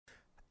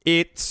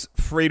It's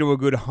Free to a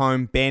Good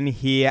Home, Ben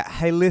here.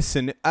 Hey,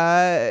 listen,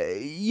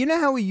 you know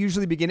how we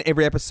usually begin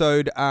every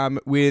episode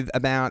with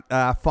about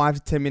 5 to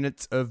 10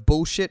 minutes of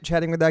bullshit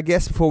chatting with our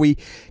guests before we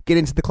get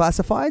into the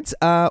classifieds?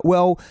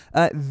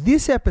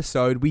 This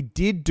episode we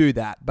did do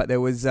that, but there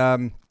was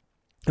a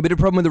bit of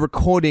a problem with the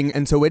recording,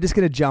 and so we're just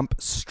going to jump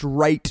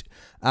straight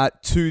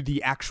to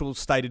the actual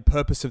stated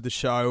purpose of the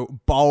show.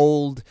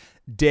 Bold,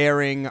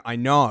 daring, I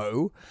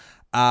know.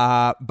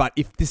 But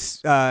if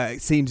this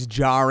seems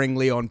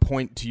jarringly on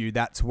point to you,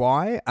 that's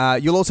why.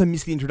 You'll also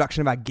miss the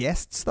introduction of our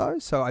guests, though.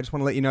 So I just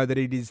want to let you know that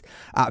it is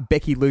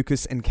Becky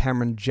Lucas and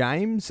Cameron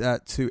James,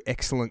 two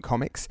excellent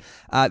comics.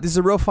 This is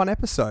a real fun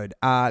episode.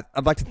 I'd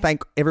like to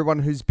thank everyone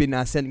who's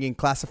been sending in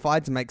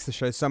classifieds. It makes the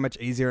show so much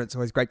easier. It's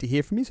always great to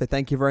hear from you. So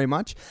thank you very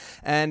much.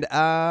 And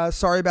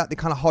sorry about the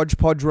kind of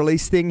hodgepodge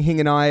release thing. Hing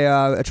and I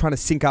are trying to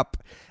sync up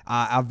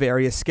our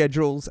various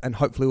schedules, and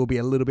hopefully we'll be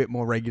a little bit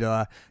more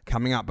regular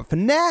coming up. But for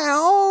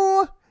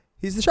now,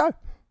 here's the show.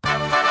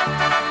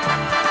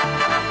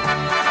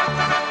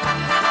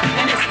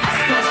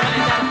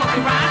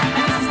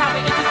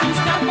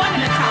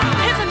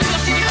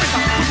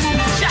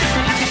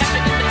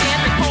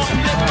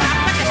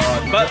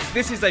 But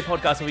this is a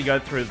podcast where we go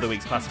through the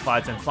week's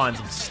classifieds and find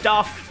some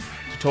stuff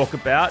to talk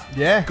about.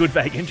 Yeah. Good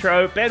vague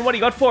intro. Ben, what do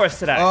you got for us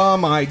today? Oh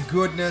my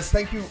goodness.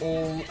 Thank you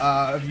all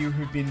of you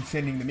who've been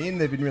sending them in.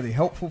 They've been really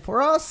helpful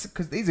for us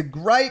because these are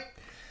great.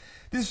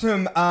 This is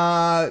from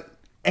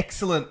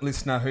excellent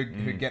listener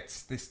who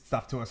gets this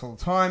stuff to us all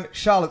the time.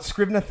 Charlotte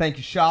Scrivener. Thank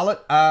you,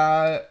 Charlotte.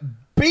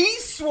 Bee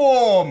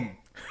Swarm.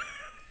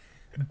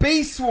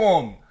 Bee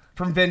Swarm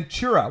from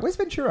Ventura. Where's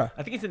Ventura?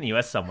 I think it's in the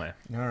US somewhere.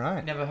 All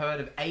right. Never heard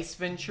of Ace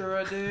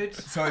Ventura, dude.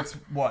 So it's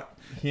what?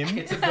 Him?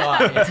 It's a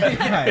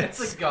guy.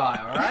 It's a guy,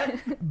 all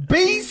right?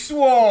 Bee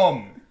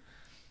Swarm.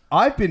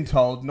 I've been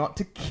told not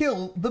to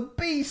kill the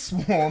bee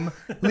swarm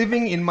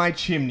living in my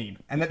chimney,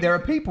 and that there are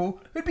people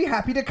who'd be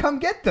happy to come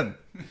get them.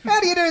 How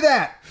do you do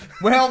that?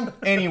 Well,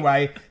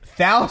 anyway,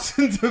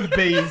 thousands of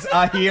bees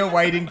are here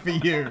waiting for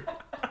you.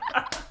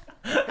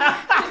 Look,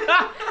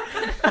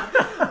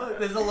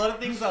 there's a lot of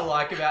things I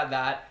like about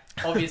that,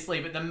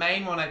 obviously, but the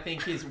main one I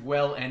think is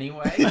well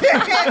anyway.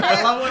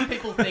 I love when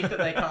people think that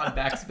they can't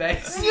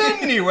backspace.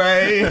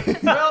 Anyway.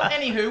 Well,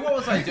 anywho, what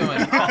was I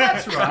doing? Oh,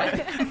 that's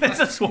right. There's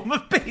a swarm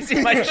of bees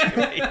in my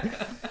chimney.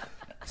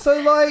 So,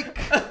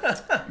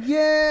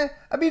 yeah.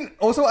 I mean,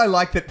 also I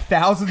like that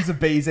thousands of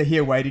bees are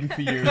here waiting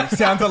for you.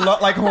 Sounds a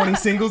lot like horny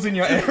singles in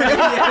your area.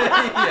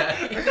 Yeah.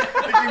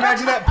 Can you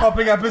imagine that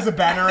popping up as a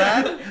banner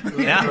ad?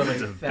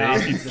 Thousands of bees.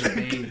 Thousands of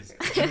bees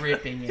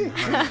dripping in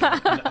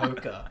honey and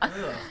ochre.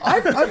 Ugh.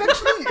 I've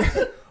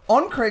actually,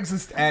 on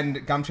Craigslist and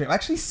Gumtree, I've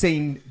actually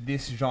seen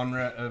this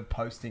genre of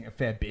posting a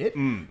fair bit.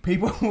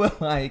 People were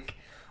like,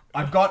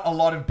 I've got a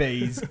lot of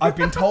bees. I've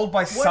been told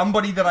by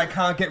somebody that I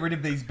can't get rid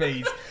of these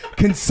bees.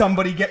 Can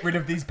somebody get rid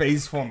of these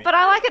bees for me? But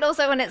I like it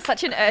also when it's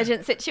such an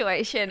urgent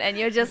situation and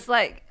you're just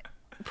like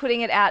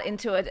putting it out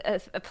into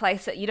a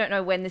place that you don't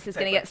know when this is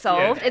going to get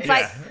solved. It's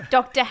like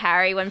Dr.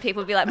 Harry when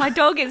people be like, my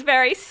dog is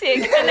very sick,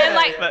 and then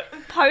like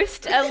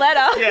post a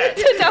letter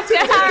to Dr.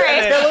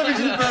 Harry.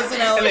 Television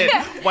personality.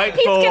 Wait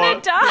He's for...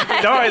 going to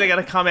die. Don't worry, they're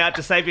going to come out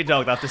to save your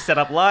dog. They'll have to set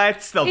up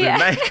lights. They'll do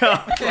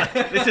makeup. Like,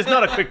 this is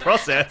not a quick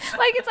process.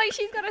 Like it's like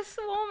she's got a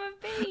swarm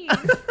of bees.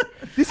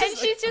 And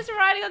she's just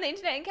writing on the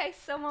internet in case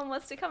someone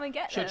wants to come and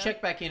get She'll them.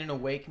 check back in a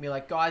week and be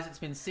like, guys, it's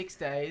been 6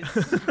 days.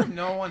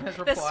 No one has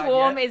The replied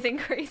swarm yet. is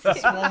increasing. The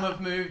swarm have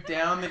moved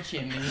down the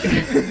chimney.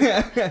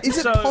 Is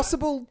it So-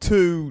 possible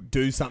to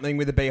do something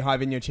with a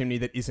beehive in your chimney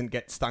that isn't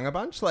get stung a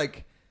bunch?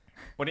 Like,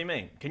 What do you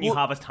mean? Can you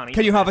harvest honey?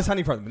 can you harvest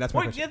honey from them? That's my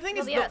Well, question. the thing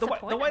is, Well, yeah, the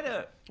that's the way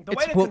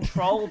point. to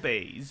control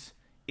bees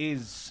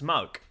is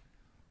smoke,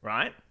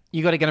 right?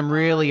 You got to get them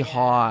really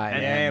high.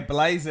 And- Yeah,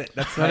 blaze it.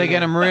 That's Got to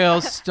get them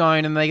real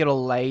stoned, and they get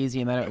all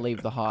lazy, and they don't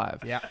leave the hive.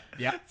 Yeah.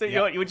 So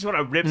you just want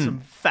to rip some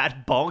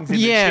fat bongs in the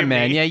Yeah, chimney.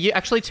 man. Yeah, you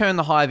actually turn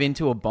the hive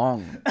into a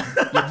bong.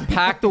 You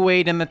pack the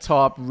weed in the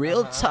top,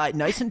 real tight,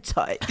 nice and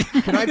tight.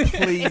 Can I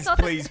please,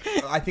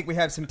 I think we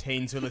have some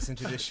teens who listen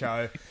to this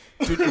show.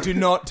 Do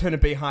not turn a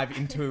beehive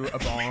into a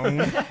bong.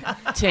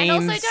 Teens. And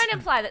also don't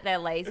imply that they're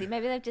lazy.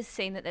 Maybe they've just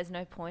seen that there's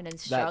no point in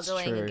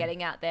struggling true. and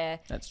getting out there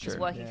That's just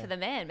true. working for the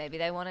man. Maybe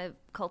they want to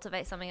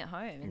cultivate something at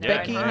home. In Yeah. their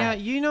Becky, own home. now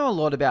you know a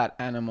lot about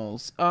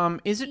animals.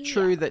 Is it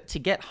true that to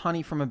get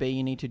honey from a bee,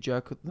 you need to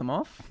jerk them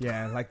off?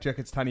 Yeah, like jerk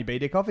its tiny bee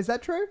dick off. Is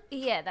that true?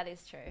 Yeah, that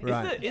is true.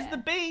 Right. Is the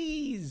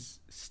bee's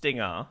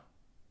stinger?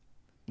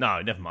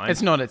 No, never mind.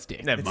 It's not its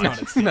dick. Never It's mind.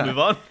 not its dick. Move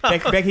on.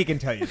 Becky can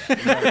tell you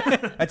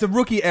that. That's a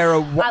rookie error.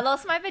 I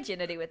lost my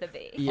virginity with a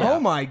bee. Yeah. Oh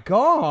my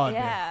god.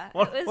 Yeah.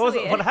 What it was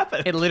weird. it? What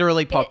happened? It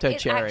literally popped her It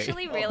cherry.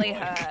 actually really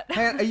hurt.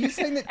 Hey, are you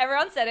saying that?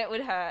 Everyone said it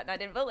would hurt, and I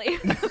didn't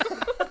believe them.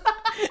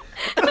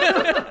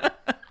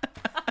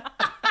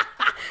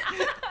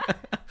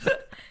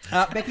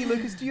 Becky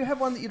Lucas, do you have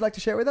one that you'd like to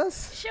share with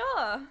us?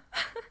 Sure.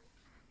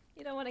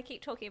 You don't want to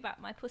keep talking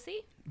about my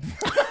pussy?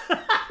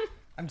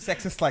 I'm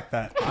sexist like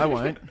that. I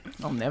won't.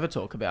 I'll never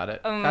talk about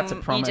it. That's a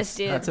you promise. just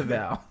did. That's a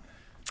vow.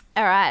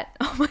 All right.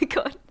 Oh my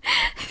God.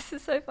 This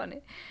is so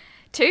funny.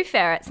 2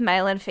 ferrets,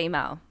 male and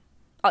female.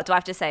 Oh, do I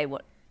have to say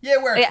what? Yeah,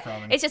 where it's Yeah,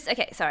 from. it's just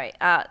okay. Sorry,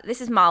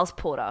 this is Miles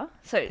Porter.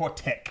 So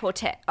Portek.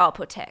 Portek. Oh,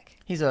 Portek.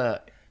 He's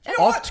a You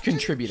know what? oft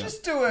contributor.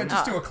 Just do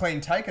a clean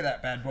take of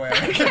that bad boy.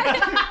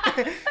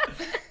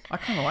 I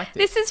kind of like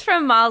this. This is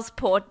from Miles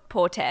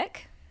Portek.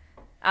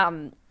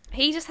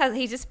 He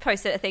just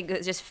posted a thing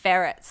that's just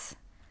ferrets.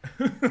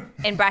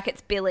 In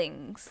brackets,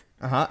 Billings.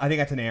 I think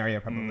that's an area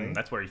probably.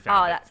 That's where he Oh,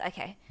 found it. that's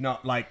okay.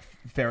 Not like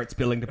ferrets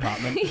billing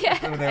department. Yeah,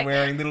 Where they're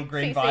wearing little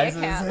green CC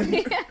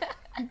visors. account.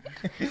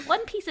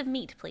 One piece of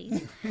meat,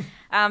 please.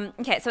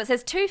 Okay, so it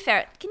says 2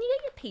 ferret. Can you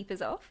get your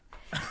peepers off?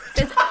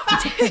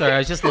 Sorry, I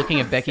was just looking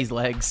at Becky's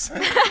legs.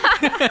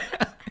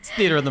 It's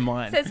theatre of the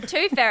mind. It says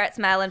 2 ferrets,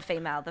 male and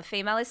female. The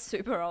female is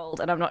super old,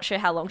 and I'm not sure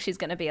how long she's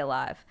going to be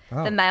alive.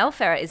 Oh. The male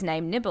ferret is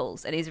named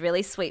Nibbles, and he's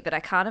really sweet, but I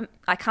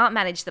can't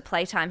manage the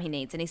playtime he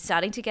needs, and he's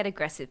starting to get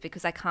aggressive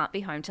because I can't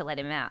be home to let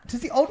him out. Does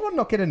the old one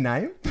not get a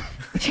name?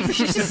 She's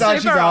She's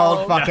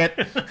old, fuck it.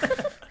 I'm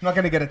not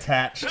going to get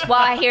attached.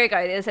 Well, here we go.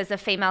 It says the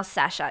female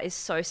Sasha is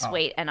so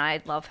sweet, and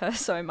I love her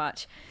so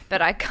much,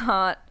 but I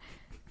can't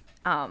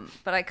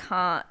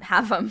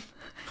have him.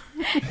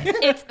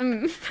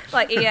 It's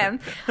like EM.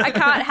 I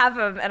can't have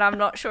him, and I'm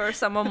not sure if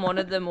someone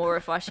wanted them or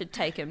if I should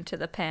take him to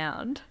the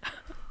pound.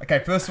 Okay,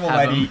 first of all,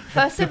 Have lady,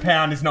 them. the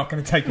pound is not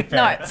going to take your No,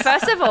 ferrets.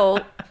 first of all,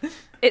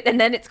 and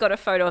then it's got a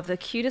photo of the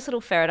cutest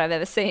little ferret I've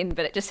ever seen,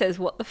 but it just says,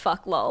 "What the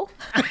fuck, lol."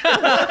 Oh,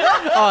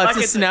 it's Like a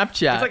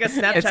Snapchat. It's like a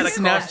Snapchat. It's a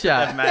across that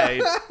Snapchat they've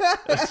made.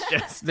 It's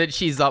just that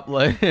she's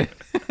uploaded.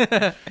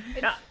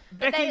 now,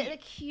 But Becky. they're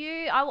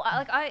cute.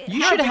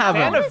 You should have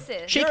fan them.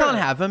 of- She can't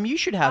have them. You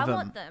should have I them.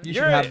 want them. You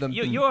should have them.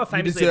 You're famously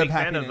a deserve big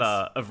fan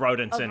happiness. of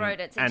rodents, Of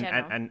rodents in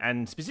general.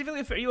 and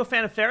specifically, are you a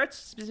fan of ferrets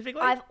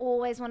specifically? I've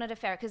always wanted a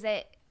ferret because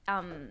they're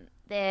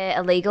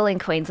illegal in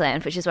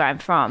Queensland, which is where I'm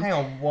from. Hang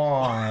on,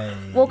 why?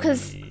 Well,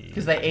 because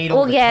Because they eat all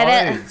Well, the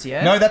yeah, toads,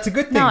 yeah? No, that's a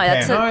good thing, No,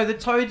 that's Pam. No, the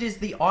toad is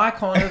the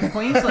icon of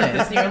Queensland.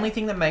 It's the only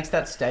thing that makes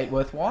that state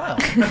worthwhile.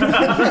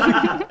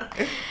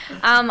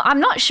 I'm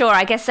not sure.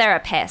 I guess they're a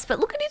pest, but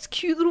look at his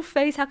cute little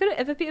face. How could it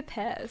ever be a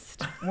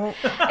pest? Well,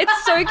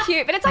 It's so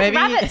cute, but it's like Maybe-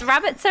 rabbits.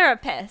 Rabbits are a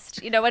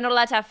pest. You know, we're not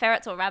allowed to have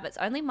ferrets or rabbits.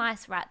 Only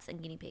mice, rats,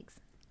 and guinea pigs.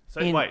 So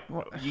In- wait,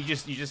 you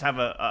just have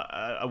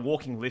a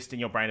walking list in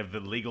your brain of the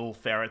legal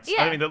ferrets.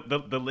 Yeah. I mean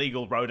the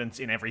legal rodents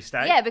in every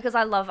state. Yeah, because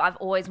I've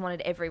always wanted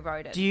every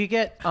rodent. Do you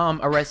get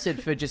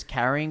arrested for just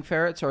carrying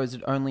ferrets, or is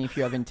it only if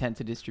you have intent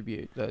to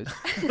distribute those?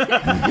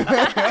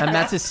 And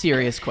that's a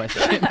serious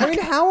question. I mean,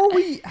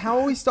 how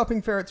are we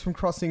stopping ferrets from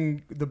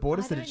crossing the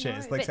borders that it don't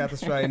shares, know, like but- South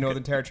Australia,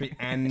 Northern Territory,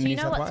 and Do New you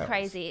know South what's Wales?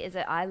 crazy is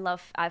that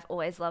I've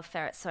always loved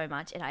ferrets so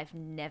much, and I've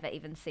never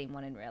even seen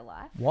one in real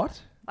life.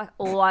 What? Like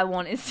all I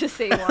want is to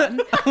see one.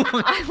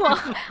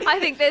 I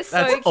think they're so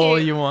That's cute. all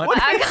you want?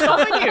 What's been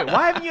stopping you?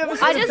 Why haven't you ever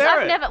seen a ferret?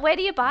 I've never. Where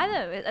do you buy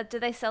them? Do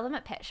they sell them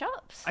at pet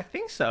shops? I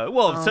think so.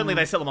 Well, certainly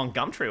they sell them on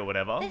Gumtree or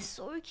whatever. They're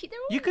so cute. They're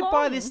all You could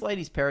buy long. this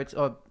lady's ferrets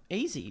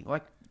easy,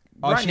 like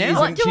Oh, right she now.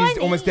 What do she's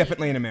I almost need?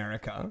 definitely in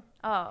America.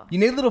 Oh. You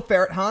need a little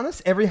ferret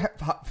harness. Every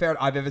ferret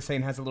I've ever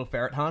seen has a little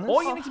ferret harness.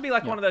 Or you need to be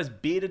like one of those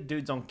bearded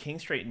dudes on King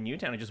Street in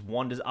Newtown who just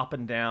wanders up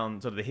and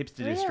down sort of the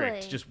hipster district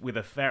Really? just with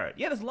a ferret.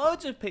 Yeah, there's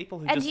loads of people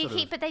who And just do you sort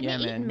keep? of... But they Yeah,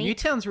 be man. eating meat.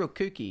 Newtown's real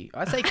kooky.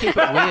 I say keep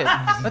it weird.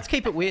 Let's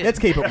keep it weird. Let's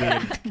keep it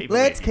weird. Keep it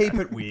Let's weird. keep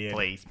it weird.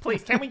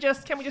 Please, can we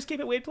just keep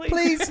it weird, please?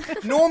 Please,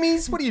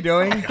 normies, what are you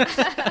doing?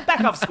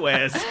 Back off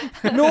squares.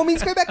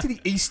 Normies, go back to the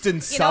eastern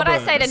You know what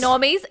suburbs. I say to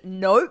normies?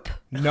 Nope.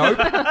 Nope.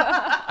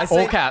 I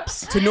say All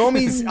caps. to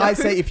normies, I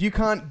say if you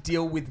can't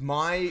deal with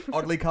my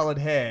oddly coloured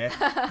hair,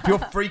 if you're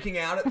freaking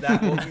out at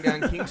that walking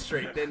down King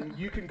Street, then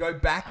you can go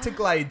back to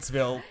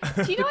Gladesville.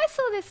 Do you know I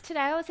saw this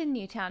today? I was in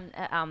Newtown,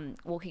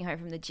 walking home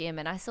from the gym,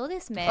 and I saw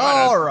this man.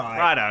 All right.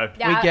 Righto.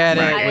 Yeah, We get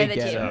it, I we go to the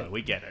get gym. it. So,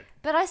 we get it.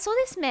 But I saw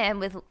this man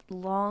with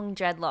long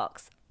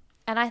dreadlocks,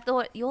 and I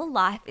thought, your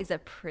life is a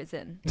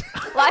prison.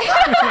 Like,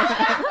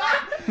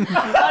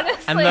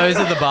 honestly. And those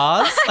are the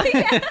bars?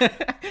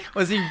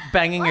 Was he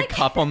banging a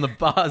cup on the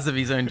bars of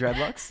his own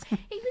dreadlocks?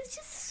 He was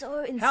just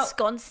so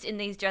ensconced in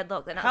these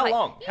dreadlocks. And I was How like,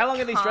 long? "You How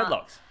long are these can't."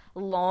 dreadlocks?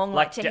 Long,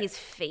 Like like to de- his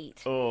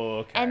feet. Oh,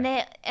 okay. And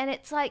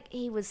it's like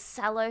he was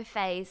sallow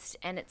faced,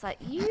 and it's like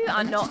you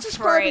are not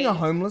Describing free. a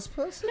homeless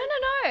person?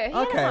 No. He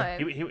had Okay.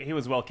 a home. He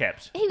was well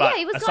kept. He But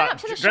was aside- going up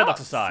to the dreadlocks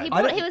shops. aside.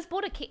 He was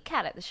bought a Kit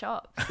Kat at the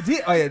shop.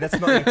 Oh yeah, that's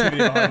not the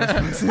activity of a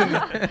homeless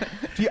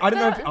person. I don't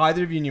know if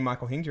either of you knew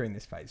Michael Hing during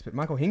this phase, but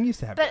Michael Hing used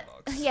to have But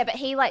dreadlocks. yeah, but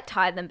he like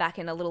tied them back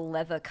in a little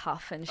leather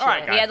cuff and shit. All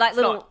right, guys, He had like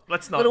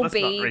let's not little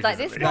revisit beads. Like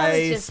this this. guy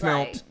They was just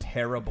smelt like,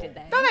 terrible. did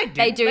they? No, they didn't.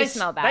 They do They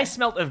smell bad. They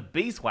smelt of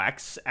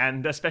beeswax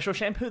and a special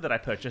shampoo that I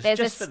purchased There's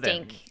just a for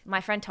them. stink.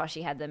 My friend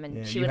Toshi had them, and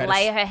Yeah, she you would had a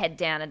lay s- her head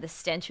down, and the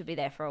stench would be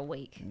there for a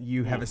week.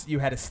 You had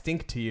a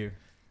stink to you.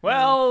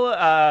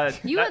 Well,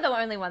 You were the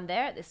only one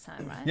there at this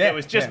time, right? Yeah, it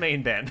was just yeah. me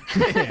and Ben.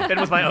 Ben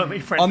was my only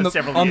friend On for the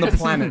several on years. the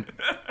planet.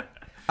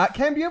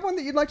 Cam, do you have one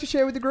that you'd like to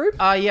share with the group?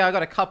 Yeah, I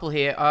got a couple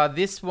here.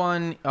 This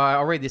one,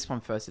 I'll read this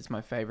one first. It's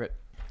my favorite.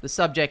 The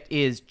subject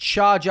is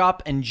Charge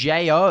Up and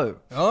J.O.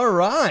 All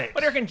right. What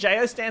do you reckon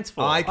JO stands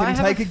for? I can I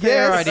have take a a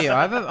fair guess. idea.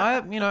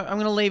 I'm going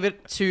to leave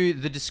it to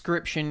the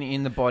description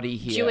in the body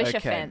here. Jewish okay.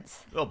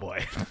 offense. Oh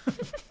boy.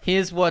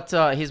 Here's what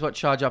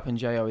Charge Up and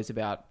J.O. is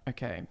about.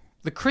 Okay.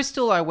 The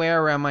crystal I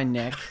wear around my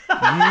neck,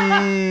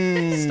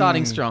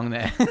 starting strong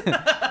there,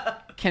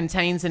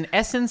 contains an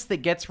essence that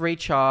gets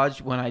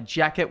recharged when I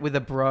jack it with a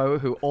bro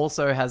who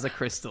also has a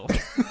crystal.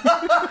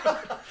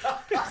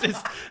 This is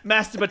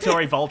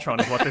masturbatory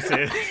Voltron is what this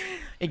is.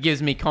 It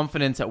gives me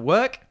confidence at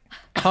work,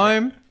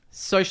 home,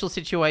 social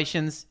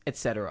situations,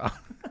 etc.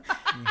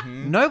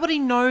 Nobody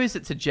knows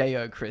it's a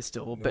J.O.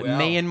 crystal, but Well.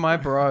 me and my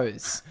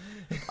bros.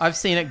 I've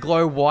seen it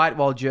glow white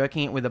while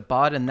jerking it with a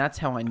bud, and that's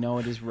how I know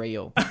it is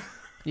real.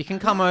 You can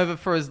come over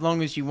for as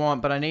long as you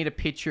want, but I need a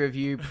picture of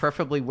you,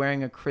 preferably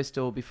wearing a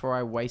crystal before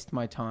I waste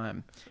my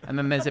time. And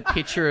then there's a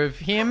picture of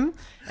him,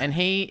 and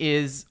he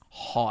is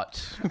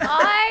hot.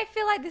 I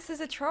feel like this is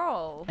a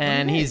troll.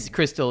 And his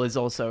crystal is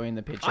also in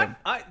the picture.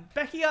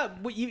 Becky,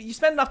 you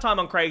spend enough time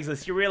on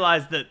Craigslist, you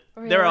realise that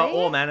there are Really?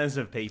 all manners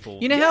of people.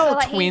 You know how So,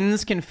 like,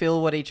 twins can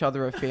feel what each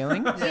other are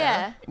feeling?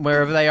 Yeah.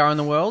 Wherever they are in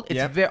the world. It's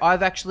Yep.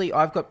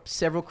 I've got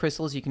several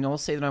crystals. You can all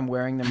see that I'm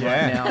wearing them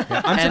right now.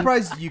 Yeah. I'm And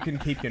surprised you can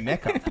keep your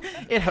neck up.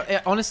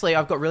 honestly,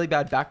 I've got really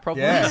bad back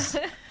problems.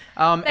 Yeah.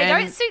 They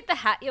don't suit the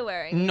hat you're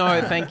wearing.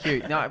 No, thank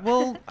you. No,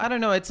 well, I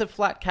don't know. It's a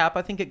flat cap.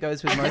 I think it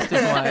goes with most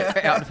of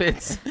my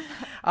outfits.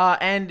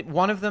 And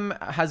one of them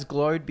has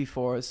glowed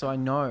before, so I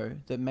know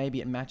that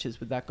maybe it matches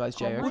with that guy's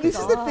J.O. my Well, this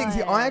is the thing.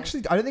 See,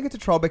 God. I don't think it's a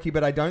troll, Becky,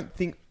 but I don't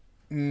think.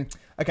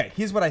 Okay,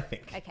 here's what I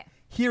think. Okay.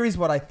 Here is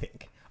what I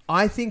think.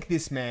 I think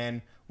this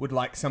man would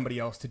like somebody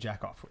else to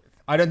jack off with.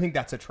 I don't think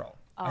that's a troll.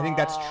 I think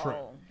that's true.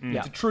 Oh. Yeah.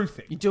 It's a true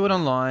thing. You do it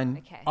online.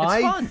 Okay. It's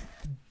I fun.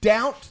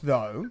 doubt,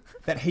 though,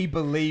 that he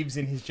believes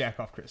in his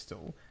jack-off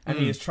crystal and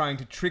he is trying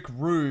to trick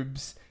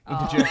rubes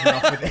into jerking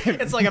off with him.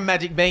 It's like a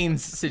Magic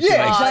Beans situation.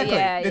 Yeah, exactly.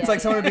 yeah, It's yeah. like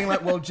someone being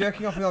like, well,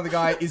 jerking off with another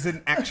guy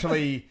isn't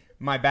actually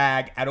my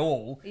bag at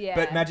all, Yeah.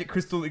 but Magic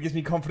Crystal, it gives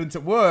me confidence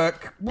at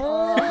work.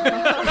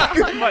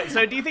 Wait,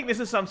 so do you think this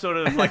is some sort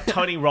of like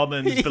Tony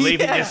Robbins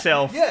believe in Yeah,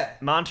 yourself yeah.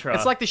 mantra?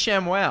 It's like the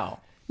ShamWow.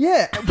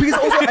 Yeah, because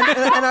also,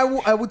 and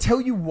I will tell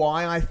you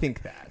why I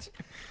think that.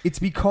 It's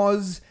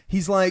because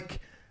he's like,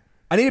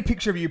 I need a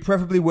picture of you,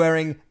 preferably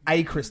wearing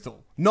a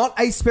crystal, not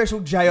a special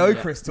JO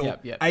crystal,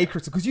 yep. a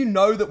crystal, because you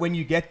know that when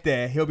you get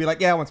there, he'll be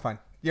like, yeah, that one's fine.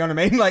 You know what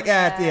I mean? Like,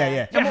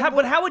 yeah.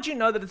 but how would you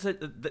know that it's if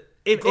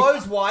It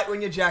glows white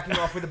when you're jacking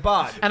off with a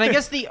bud. And I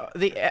guess the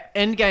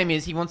end game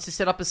is he wants to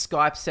set up a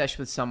Skype sesh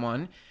with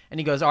someone, and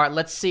he goes, all right,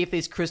 let's see if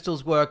these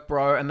crystals work,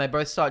 bro. And they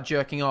both start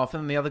jerking off,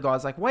 and then the other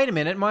guy's like, wait a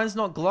minute, mine's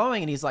not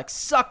glowing, and he's like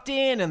sucked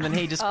in, and then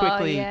he just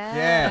quickly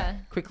Yeah.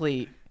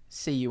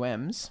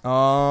 CUMs,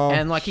 Oh,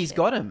 and like he's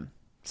got him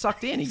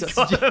sucked in. He's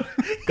got him.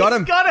 got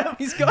him. Got him.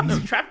 He's got him.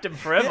 He's trapped him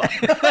forever.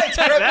 Take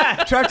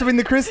that. Trapped him in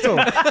the crystal,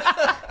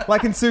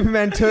 like in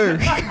Superman 2.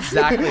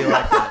 Exactly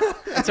like that.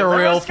 It's a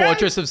real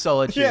fortress of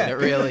solitude. Yeah. It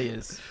really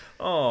is.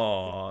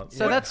 Oh.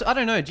 So that's, I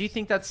don't know. Do you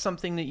think that's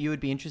something that you would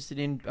be interested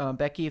in,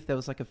 Becky, if there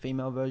was like a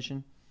female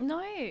version?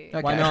 No. Okay.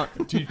 Why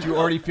not? Do you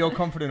already feel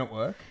confident at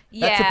work?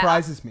 Yeah. That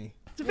surprises me.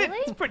 Really?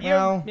 It's pretty,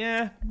 Well-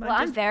 yeah. Well,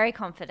 I'm very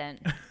confident.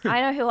 I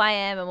know who I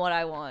am and what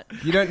I want.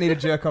 You don't need a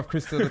jerk-off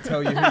crystal to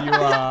tell you who you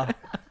are.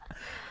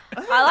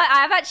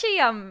 I've actually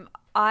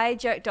I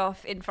jerked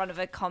off in front of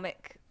a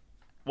comic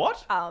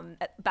What?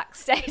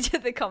 backstage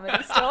at the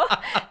comedy store,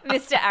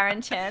 Mr.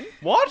 Aaron Chen.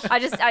 What?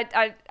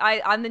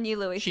 I'm the new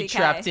Louis She C.K.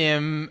 trapped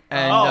him,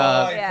 and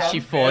yeah. she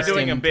We're forced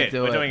doing him a bit. to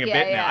do We're it. doing a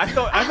Yeah, bit now.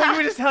 yeah. I thought you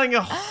were just telling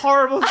a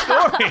horrible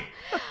story.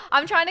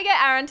 I'm trying to get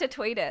Aaron to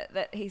tweet it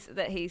that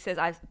he says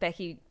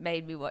Becky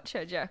made me watch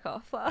her jerk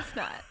off last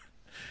night.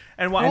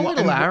 And why?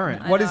 Little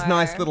Aaron. What is I know.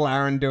 nice little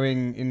Aaron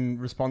doing in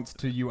response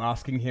to you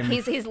asking him?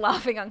 He's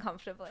laughing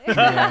uncomfortably.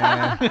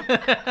 Yeah.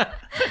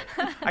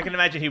 I can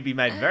imagine he'd be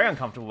made very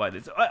uncomfortable by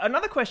this.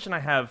 Another question I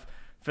have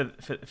for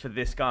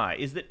this guy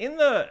is that in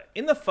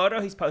the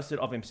photo he's posted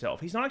of himself,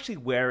 he's not actually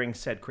wearing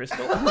said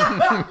crystal,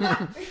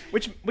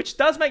 which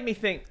does make me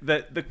think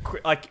that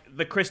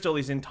the crystal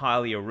is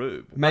entirely a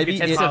rube. Maybe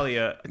like it's entirely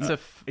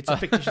it's a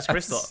fictitious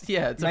crystal.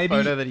 Yeah, it's Maybe a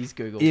photo that he's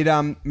Googled.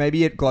 It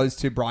maybe it glows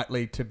too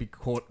brightly to be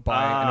caught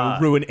by and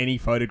it'll ruin any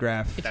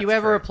photograph. If you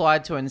ever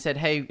replied to it and said,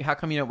 hey, how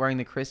come you're not wearing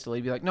the crystal?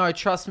 He'd be like, no,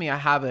 trust me, I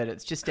have it.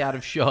 It's just out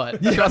of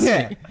shot. Trust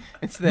Yeah. me.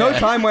 It's there. No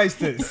time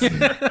wasters.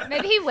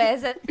 Maybe he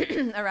wears it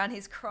around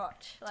his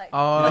crotch, like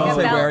Oh. like I'll a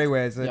say belt. where he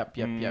wears it.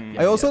 Yep.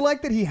 I also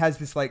like that he has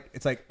this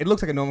it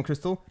looks like a normal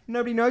crystal.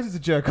 Nobody knows it's a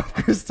jerk off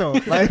crystal.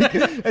 Like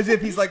as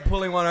if he's like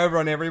pulling one over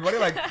on everybody.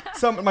 Like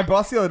my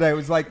boss the other day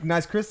was like,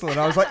 nice crystal, and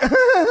I was like,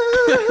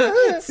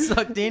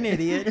 sucked in,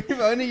 idiot. if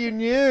only you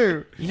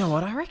knew. You know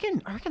what? I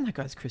reckon that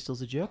guy's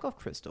crystal's a jerk off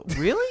crystal.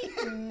 Really?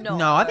 No.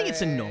 No, I think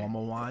it's a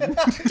normal one.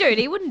 Dude,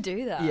 he wouldn't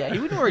do that. Yeah, he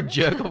wouldn't wear a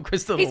jerk off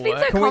crystal He's to been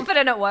work. so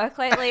confident at work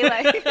lately.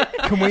 Like,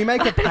 Can we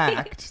make a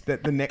pact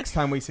that the next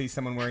time we see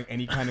someone wearing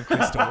any kind of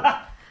crystal,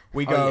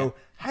 we go,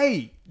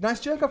 hey, nice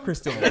jerk off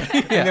crystal.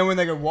 And then when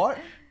they go, what?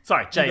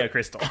 Sorry, J.O.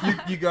 Crystal.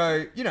 You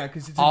go,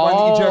 because it's the one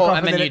that you jerk off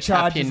and then it you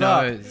tap your charges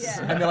up. nose.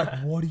 Yeah. And they're like,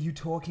 what are you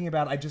talking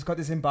about? I just got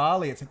this in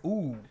Bali. It's like,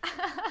 ooh.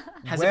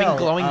 Has it been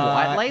glowing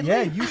white lately?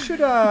 Yeah, you should,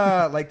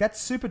 that's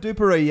super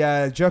duper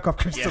a jerk off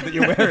crystal that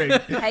you're wearing.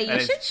 Hey, you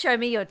should show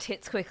me your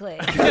tits quickly.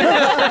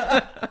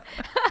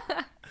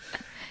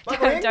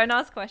 Don't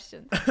ask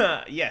questions.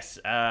 Yes.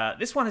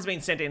 This one has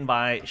been sent in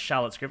by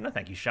Charlotte Scrivener.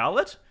 Thank you,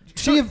 Charlotte.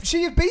 She of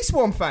Bee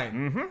Swarm fame.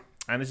 Mm-hmm.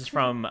 And this is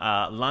from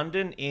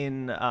London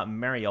in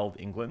merry old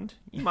England.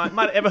 You might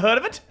have ever heard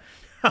of it.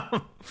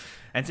 And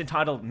it's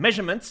entitled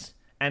Measurements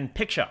and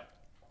Picture.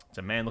 It's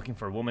a man looking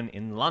for a woman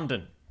in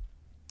London.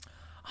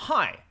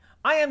 Hi,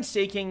 I am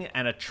seeking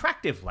an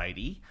attractive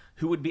lady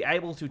who would be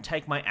able to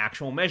take my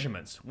actual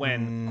measurements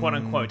when,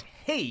 quote-unquote,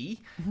 he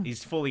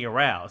is fully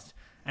aroused.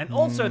 And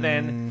also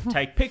then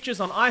take pictures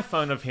on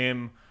iPhone of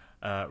him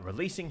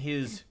releasing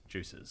his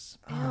juices.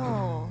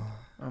 Oh.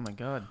 Oh my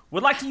god.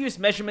 Would like to use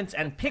measurements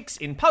and pics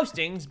in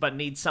postings, but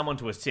need someone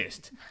to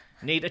assist.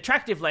 Need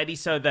attractive lady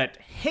so that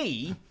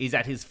he is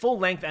at his full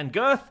length and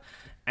girth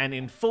and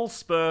in full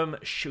sperm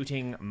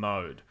shooting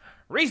mode.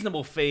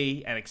 Reasonable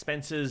fee and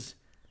expenses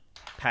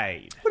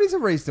paid. What is a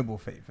reasonable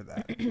fee for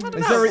that?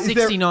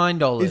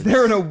 $69. Is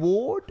there an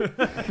award?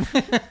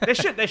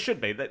 There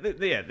should be.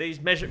 Yeah, these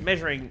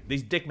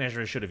these dick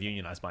measurers should have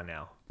unionized by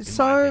now. in my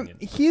So opinion.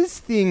 his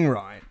thing,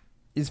 right,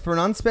 is for an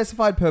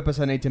unspecified purpose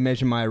I need to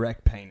measure my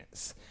erect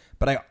penis.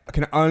 But I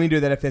can only do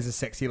that if there's a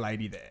sexy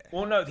lady there.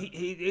 Well, no,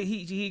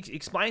 he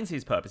explains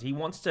his purpose. He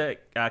wants to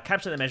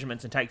capture the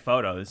measurements and take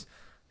photos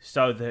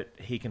so that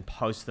he can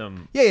post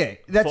them. Yeah.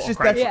 That's For just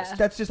credit.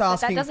 that's just But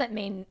asking. that doesn't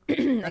mean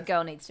a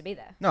girl needs to be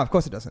there. No, of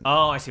course it doesn't.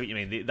 Oh, I see what you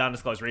mean. The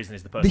undisclosed reason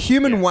is the person. The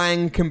human yeah.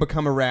 wang can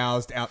become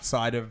aroused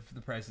outside of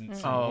the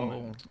presence of a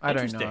woman. Oh, I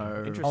don't Interesting. know.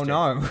 Interesting. Oh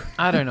no.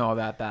 I don't know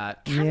about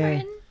that.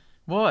 Cameron,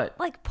 What?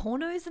 like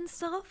pornos and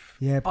stuff.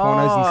 Yeah,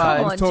 pornos and stuff. I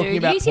Come was on, talking dude,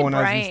 about use your pornos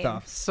and brain.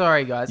 stuff.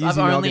 Sorry, guys.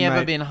 Using I've only noggin, ever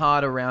mate. been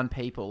hard around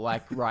people,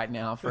 like right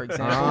now, for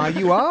example. Ah,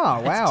 you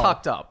are. Wow. It's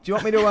tucked up. Do you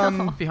want me to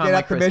Behind get my out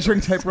the crystal.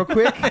 measuring tape real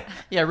quick?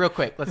 Yeah, real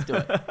quick. Let's do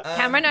it.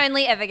 Cameron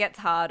only ever gets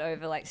hard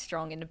over like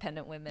strong,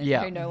 independent women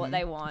Yeah. who know what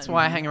they want. That's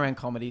why I hang around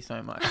comedy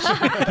so much.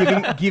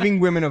 giving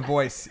women a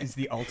voice is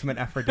the ultimate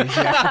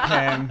aphrodisiac for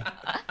Cam.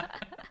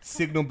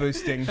 Signal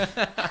boosting.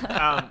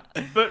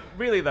 But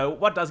really, though,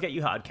 what does get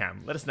you hard,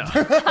 Cam? Let us know.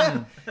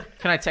 Can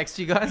I text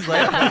you guys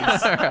later,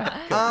 please? All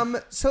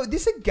right. So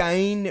this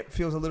again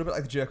feels a little bit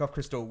like the jerk off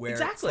crystal, where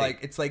Exactly.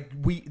 it's like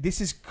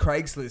this is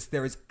Craigslist.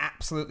 There is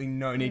absolutely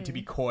no need to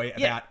be coy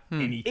about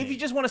anything. If you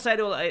just want to say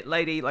to a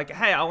lady, like,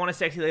 hey, I want a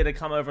sexy lady to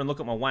come over and look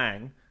at my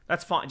wang,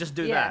 that's fine. Just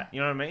do Yeah. that.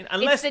 You know what I mean? It's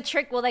Unless the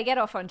trick. Well, they get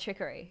off on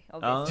trickery,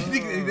 obviously.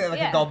 You think they're like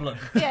Yeah. a goblin.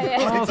 Yeah.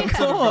 Oh, of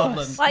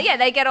course. Like, yeah,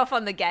 they get off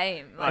on the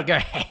game. I Like, go,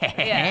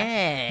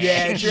 yeah.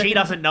 Yeah, she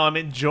doesn't know I'm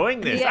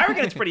enjoying this. Yeah. I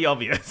reckon it's pretty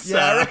obvious.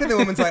 Yeah, I reckon the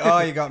woman's like, oh,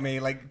 you got me.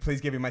 Like,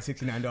 please give me my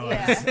 $69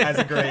 Yeah. as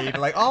agreed.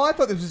 Like, oh, I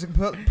thought this was a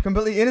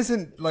completely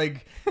innocent,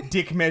 like,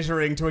 dick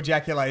measuring to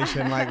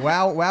ejaculation. Like,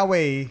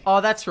 wowee.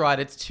 Oh, that's right.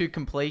 It's to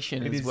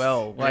completion It as is.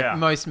 well. Like Yeah.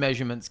 most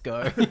measurements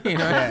go. You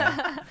know?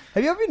 Yeah.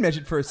 Have you ever been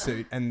measured for a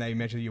suit and they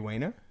measure your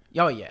wiener?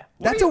 Oh yeah.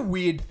 That's a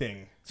weird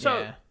thing. So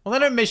Yeah. Well, they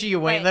don't measure your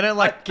wing. Wait. They don't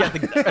like get the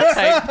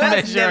tape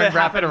measure never and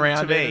wrap it happened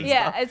around to it. me. and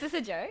Yeah, stuff. is this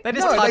a joke? They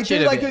just No, they touch do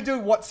it a like bit. they do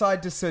what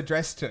side does Sir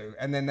dress to,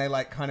 and then they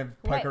like kind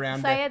of poke Wait,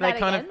 around. say it. They that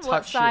kind again. of What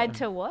touch side it.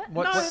 to what?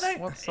 What, No, what, they-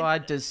 what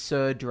side does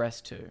Sir dress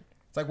to?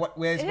 It's like what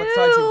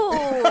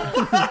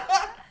side?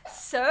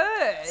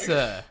 Sir.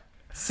 Sir.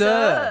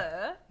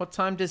 Sir. What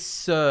time does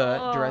Sir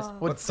Oh. dress?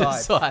 What What's the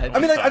side? side? I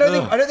mean, like, I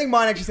don't think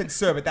mine actually said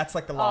Sir, but that's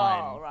like the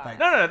line. Oh, right. Like,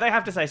 No, they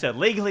have to say sir.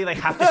 Legally, they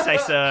have to say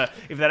sir.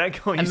 If they don't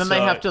call you and then sir,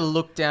 they have to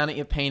look down at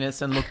your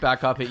penis and look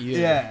back up at you.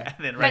 yeah.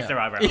 and then raise their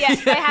eyebrows.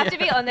 Yes, they have to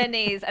be on their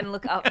knees and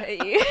look up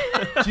at you.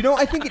 Do you know?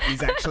 I think it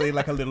is actually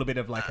like a little bit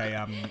of like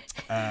a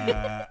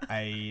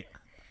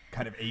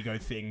kind of ego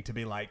thing to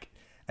be like,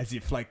 as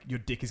if like your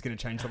dick is going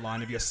to change the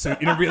line of your suit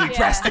in a really Yeah.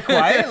 drastic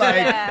way. Like,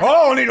 Yeah.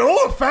 oh, I need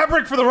all the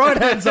fabric for the right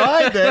hand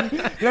side. Then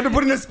you have to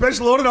put in a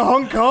special order to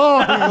Hong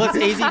Kong. Well, it's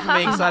easy for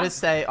me because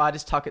I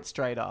just tuck it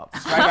straight up.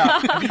 Straight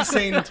up. Have you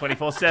seen?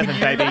 24/7,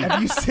 baby.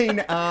 Have you seen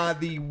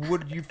the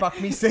 "Would You Fuck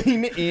Me"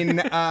 scene in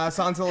Silence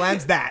of the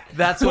Lambs?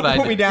 That's what I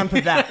put do. me down for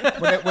that.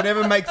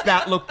 Whatever makes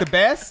that look the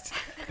best.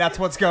 That's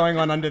what's going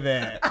on under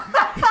there.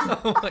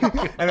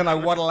 And then I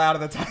waddle out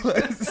of the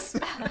toilets.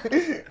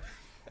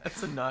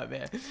 That's a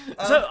nightmare.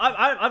 So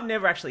I've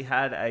never actually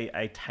had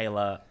a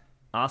tailor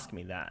ask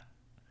me that.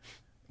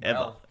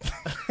 Ever.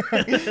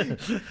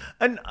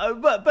 And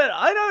but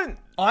I don't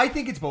I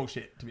think it's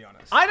bullshit, to be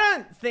honest. I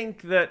don't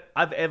think that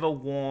I've ever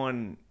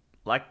worn,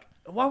 like,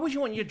 why would you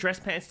want your dress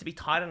pants to be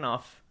tight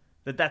enough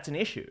that that's an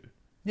issue?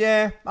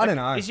 Yeah, I don't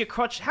know. Is your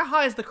crotch, how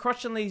high is the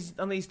crotch on these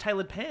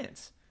tailored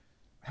pants?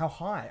 How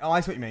high? Oh, I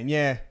see what you mean.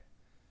 Yeah.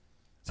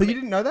 So you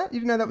didn't know that? You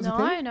didn't know that was a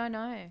thing?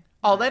 No.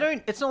 Oh, they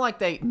don't. It's not like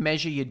they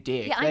measure your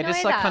dick. Yeah, I they know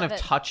just like that, kind of but-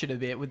 touch it a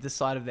bit with the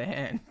side of their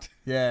hand.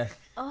 Yeah.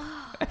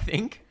 I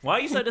think. Why are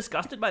you so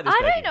disgusted by this?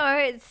 I Becky? don't know.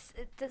 It's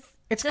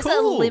It's just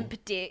cool. a limp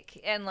dick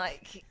and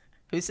like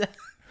Who's that?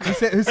 Who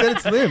said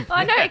it's limp?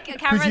 Oh no,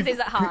 Cameron says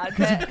it hard.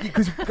 But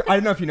Because I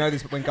don't know if you know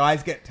this, but when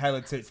guys get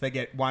tailored suits, they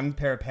get one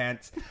pair of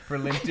pants for a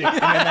limp dick,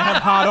 and then they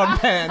have hard-on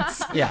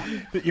pants Yeah.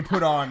 that you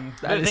put on.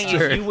 That the is thing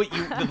true. is,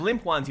 the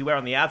limp ones you wear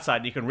on the outside,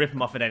 and you can rip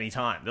them off at any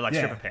time. They're like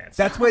stripper pants.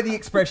 That's where the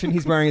expression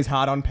 "he's wearing his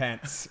hard-on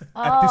pants"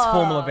 at this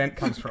formal event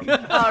comes from. oh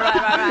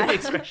right. The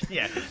expression,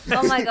 yeah.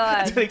 Oh my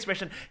god. It's an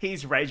expression.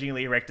 He's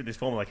ragingly erect at this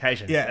formal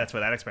occasion. Yeah. That's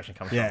where that expression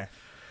comes Yeah. from.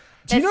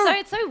 Do you know?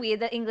 It's so weird,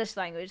 the English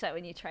language, like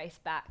when you trace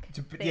back.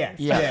 Yeah, things.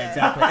 yeah,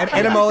 exactly. And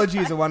etymology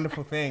is a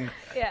wonderful thing.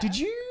 Yeah.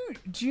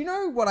 Do you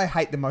know what I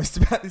hate the most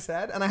about this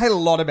ad? And I hate a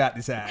lot about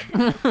this ad.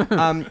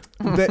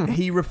 That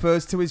he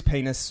refers to his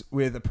penis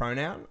with a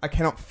pronoun. I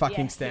cannot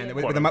fucking Yes, stand yeah.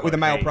 it with a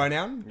male He.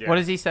 pronoun. Yeah. What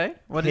does he say?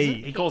 What is He.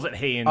 it? He calls it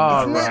he and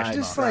Oh, Isn't that right.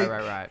 just right,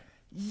 like- right.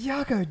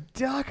 Yucko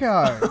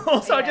ducko.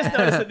 Also, I just Yeah.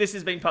 noticed that this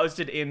has been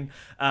posted in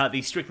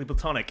the Strictly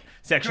Platonic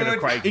section of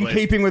Craigslist. In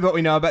keeping with what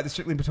we know about the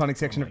Strictly Platonic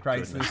section of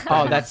Craigslist. goodness.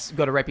 Oh, that's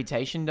got a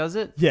reputation, does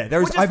it? Yeah, there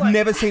is. Well, just I've like-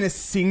 never seen a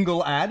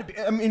single ad.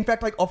 In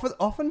fact, like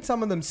often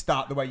some of them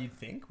start the way you'd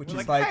think, which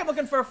We're is like, like, hey, I'm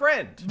looking for a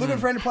friend. looking for a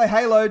friend to play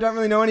Halo, don't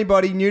really know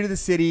anybody, new to the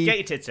city. Get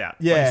your tits out.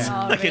 Yeah.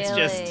 Oh, Like, really? it's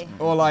just-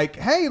 Or like,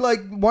 hey, like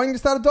wanting to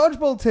start a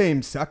dodgeball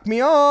team, suck me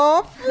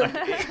off.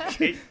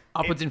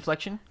 Upwards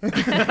inflection?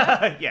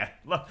 Yeah,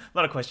 lot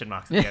of question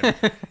marks at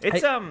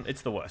the end.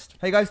 It's the worst.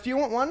 Hey guys, do you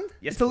want one?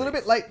 Yes, It's a little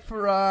please. bit late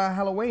for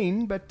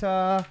Halloween, but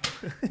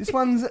this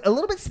one's a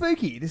little bit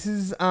spooky. This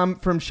is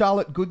from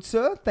Charlotte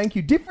Goodsir. Thank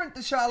you. Different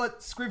to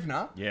Charlotte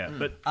Scrivener. Yeah,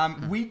 but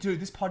We do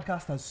this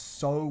podcast does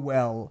so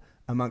well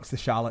amongst the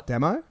Charlotte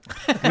demo.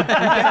 we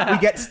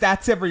get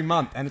stats every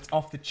month, and it's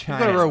off the chain.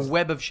 Got a real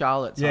web of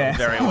Charlottes. Yeah.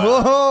 very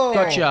well. Whoa.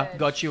 Gotcha.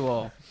 Got you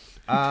all.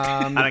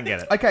 I don't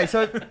get it. Okay,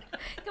 so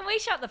Can we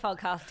shut the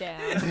podcast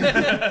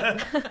down?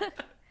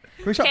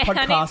 can we shut Okay, honey.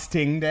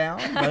 podcasting down?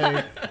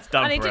 Like, It's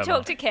done I need forever. to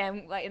talk to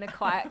Cam like in a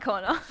quiet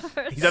corner.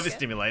 for a He's second.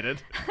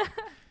 overstimulated.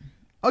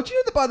 oh, do you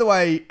know that, by the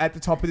way, at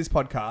the top of this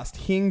podcast,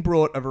 Hing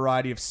brought a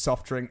variety of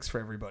soft drinks for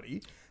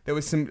everybody. There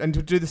was some, and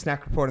to do the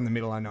snack report in the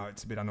middle, I know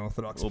it's a bit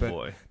unorthodox, Oh, but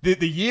boy.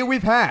 the year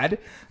we've had,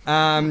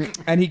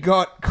 and he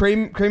got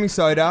creamy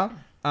soda,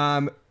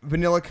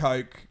 vanilla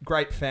Coke,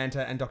 grape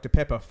Fanta, and Dr.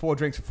 Pepper. 4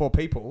 drinks for 4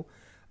 people.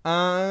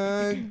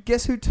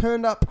 Guess who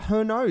turned up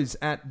her nose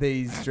at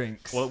these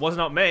drinks? Well, it was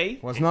not me.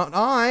 Was not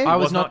I. I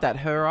was was not not- that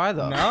her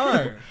either.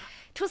 No.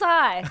 'Twas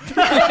I.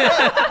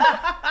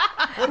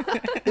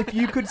 If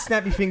you could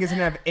snap your fingers and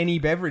have any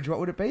beverage, what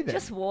would it be then?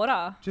 Just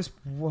water. Just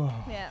whoa.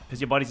 Yeah.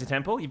 Because your body's a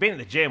temple. You've been at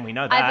the gym. We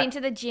know that. I've been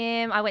to the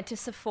gym. I went to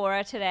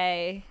Sephora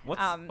today.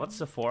 What's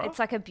Sephora? It's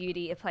like a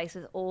place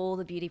with all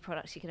the beauty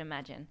products you can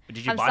imagine.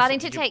 Did you I'm buy starting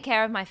some- to did you- take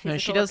care of my physical No,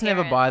 she doesn't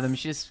ever buy them.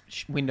 appearance. She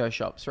just window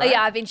shops, Oh right?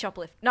 yeah, I've been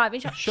shoplifting. No, I've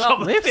been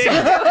Shoplifting.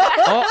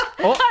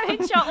 Oh, I've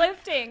been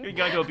shoplifting. You're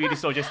going to a beauty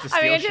store just to I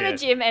steal went to the shit.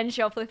 gym and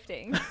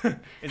shoplifting.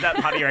 Is that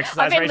part of your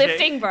exercise I've been regime?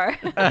 lifting, bro.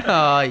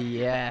 oh,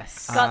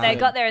 yes.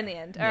 Got there in the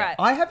end. All right.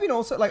 I have been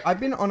also like I've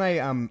been on a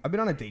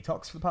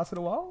detox for the past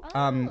little while.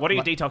 What are you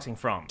like, detoxing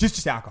from?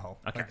 just alcohol.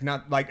 Okay. Like,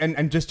 not like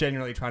and just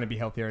generally trying to be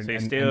healthier and So you're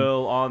and-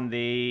 still on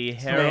the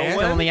heroin?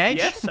 Still on the edge?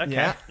 Yes, okay.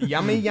 Yeah,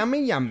 yummy,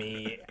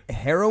 yummy.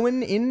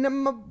 Heroin in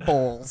my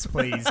balls,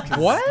 please. 'cause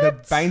What? The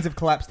veins have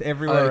collapsed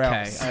everywhere Okay,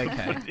 else.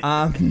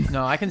 okay.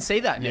 No, I can see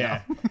that now.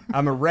 Yeah,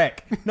 I'm a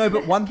wreck. No,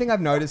 but one thing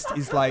I've noticed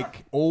is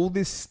like all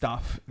this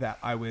stuff that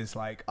I was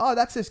like, oh,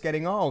 that's just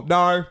getting old.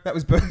 No, that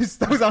was booze.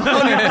 That was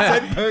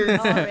 100% booze.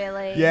 Oh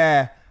really?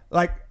 Yeah,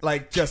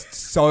 like just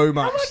so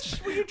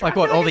much. Like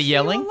what, all the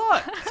yelling? A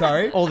lot.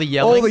 Sorry, All the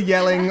yelling? all the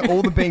yelling,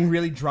 all the being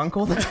really drunk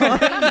all the time.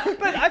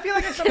 But I feel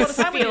like it's a lot of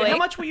time. with you. How Spewing.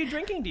 much were you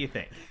drinking, do you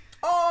think?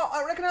 Oh,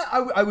 I reckon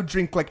I would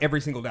drink like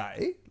every single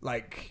day.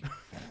 Like,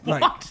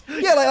 What?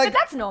 Yeah, like But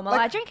that's normal.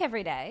 like- I drink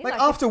every day. like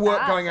after it's work,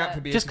 bad, going out but-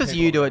 for beers. Just with because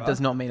people you or do it whatever.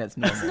 does not mean it's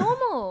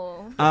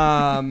normal.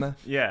 Normal.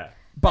 Yeah.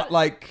 But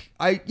like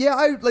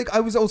I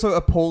was also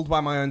appalled by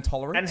my own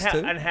tolerance too.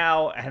 And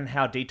how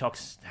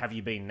detox have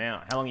you been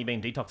now? How long have you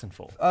been detoxing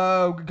for?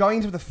 Going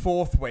into the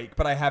 4th week,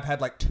 but I have had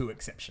like 2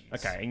 exceptions.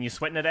 Okay, and you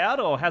sweating it out,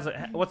 or how's it?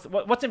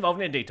 What's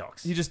involved in a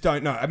detox? You just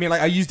don't know. I mean,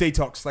 like I use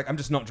detox. Like I'm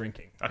just not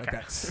drinking. Like, Okay.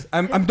 that's,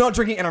 I'm not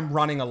drinking, and I'm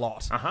running a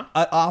lot. Uh-huh.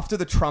 After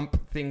the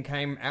Trump thing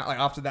came out, like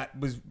after that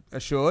was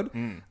assured,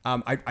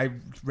 I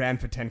ran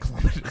for 10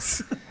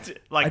 kilometers.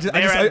 Like there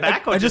and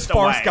back, or I just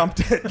away? Forrest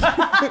Gumped it.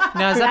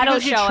 Now, is that That'll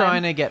because you're show him.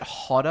 trying to get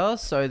hotter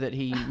so that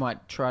he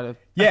might try to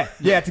yeah,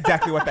 it's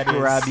exactly what that is.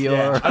 grab your...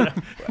 Yeah.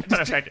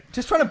 Unaffected.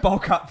 Just trying to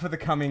bulk up for the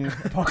coming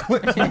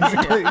apocalypse,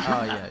 basically.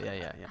 Oh,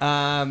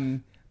 yeah.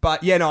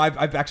 But yeah, no,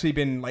 I've actually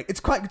been like, it's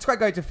quite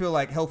great to feel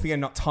like healthy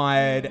and not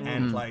tired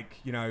and like,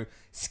 you know,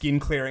 skin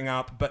clearing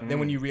up. But then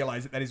when you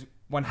realize that is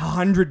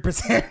 100%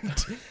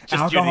 Just due to the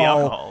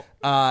alcohol,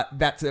 alcohol.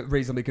 that's a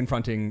reasonably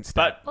confronting state.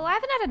 But Well, I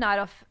haven't had a night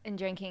off in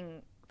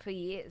drinking for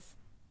years.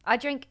 I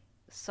drink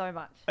so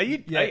much. are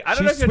you? yeah, I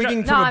don't know she's if you're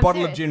swigging dr- from No, a I'm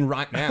bottle of serious. gin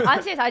right now.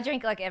 I'm serious. I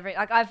drink like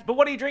I've But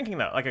what are you drinking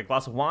though? Like a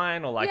glass of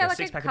wine or like yeah, a like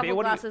six a pack of couple beer?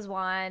 What do you? glasses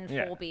wine,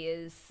 Yeah. 4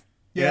 beers.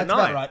 yeah, that's nine.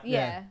 about right.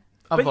 Yeah.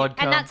 A But-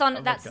 vodka. And that's on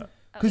A that's vodka.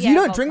 Because Yeah, you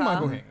don't drink vodka.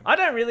 Michael Hingham. I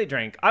don't really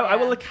drink. I Yeah.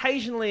 will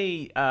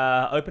occasionally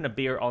open a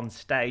beer on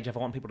stage if I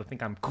want people to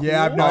think I'm cool.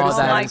 Yeah, I've noticed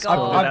Oh that. my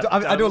God.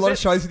 I do a lot of That-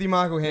 shows with you,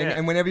 Michael Hing, Yeah.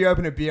 and whenever you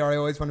open a beer, I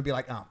always want to be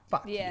like, oh,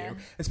 fuck Yeah. you.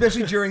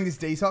 Especially during this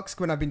detox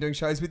when I've been doing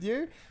shows with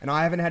you, and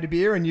I haven't had a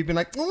beer, and you've been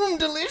like,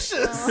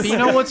 delicious. But you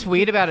know what's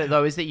weird about it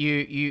though is that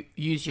you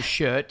use your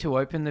shirt to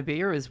open the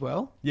beer as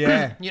well.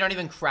 Yeah. You don't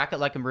even crack it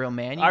like a real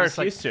man. You I just,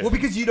 like, refuse to. Well,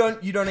 because you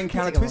don't encounter Take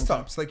a long twist time.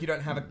 tops, like you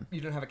don't have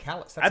a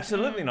callus. That's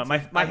Absolutely not. My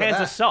How about hands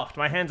that? are soft.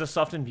 My hands are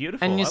soft and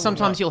beautiful. And I you, will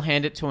sometimes not. you'll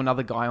hand it to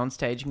another guy on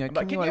stage and go,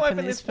 But "Can you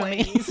open this for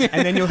me?" please?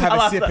 And then you'll have I a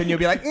love sip, that. and you'll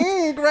be like,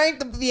 great,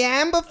 the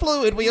amber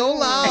fluid we all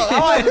love.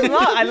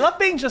 Oh, I love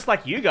being just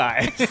like you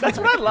guys. That's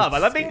what I love. I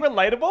love being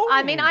relatable.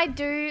 I mean, I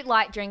do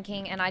like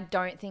drinking, and I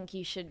don't think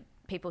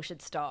people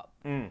should stop.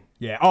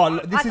 Yeah. Oh,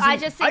 this is. I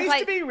just think I used to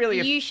like be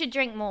really you should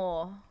drink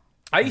more.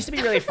 I used to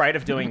be really afraid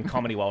of doing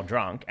comedy while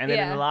drunk, and then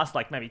in Yeah. the last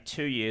like maybe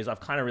 2 years,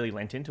 I've kind of really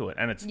lent into it,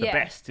 and it's the Yeah.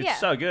 best. It's Yeah.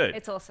 so good.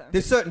 It's awesome.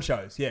 There's certain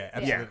shows, yeah,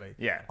 absolutely.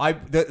 Yeah.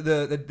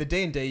 The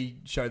D&D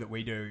show that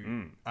we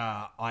do,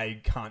 I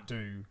can't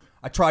do.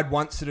 I tried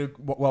once to do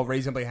well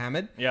reasonably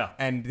hammered. Yeah.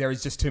 And there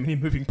is just too many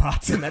moving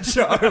parts in that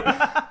show.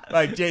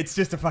 Like, yeah, it's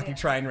just a fucking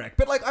train wreck.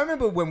 But like, I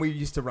remember when we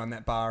used to run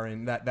that bar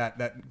in that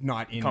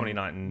night in Comedy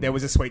night in- there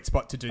was a sweet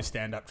spot to do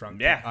stand up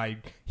drunk. Yeah. that I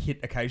hit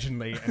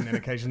occasionally and then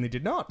occasionally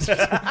did not.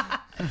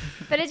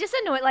 But it's just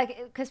annoying, like,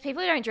 because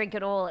people who don't drink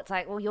at all, it's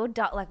like, well, you're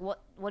like, what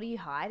are you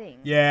hiding?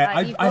 Yeah,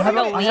 like, you've I got have a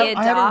a, I weird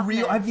have a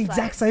real. I have the darkness, exact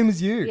like- same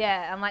as you.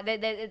 Yeah, I'm like, they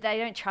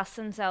don't trust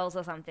themselves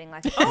or something.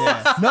 Like,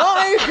 Yeah. No,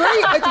 I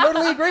agree. I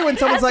totally agree. When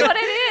someone's that's like, what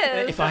it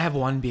is. If I have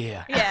one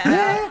beer,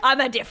 Yeah,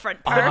 I'm a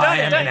different person. I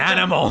am an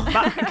animal.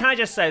 But can I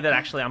just say that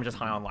actually I'm just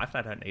high on life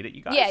and I don't need it,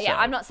 you guys? Yeah, yeah. so-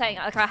 I'm not saying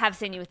like I have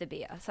seen you with the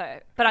beer, so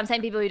but I'm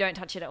saying people who don't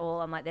touch it at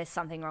all. I'm like, there's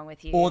something wrong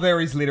with you. or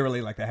there is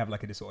literally like they have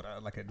like a disorder,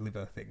 like a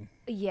liver thing.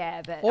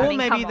 Yeah, but or I mean,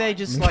 maybe come they on.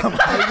 just like. Would you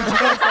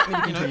guys like me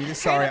to continue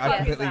this? Sorry, I Yeah,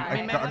 completely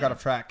sorry. I got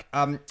off track.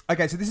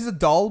 Okay, so this is a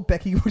doll.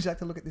 Becky, would you like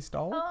to look at this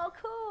doll? Oh,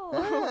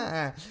 cool.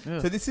 Ah.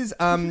 So this is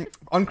on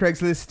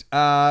Craigslist.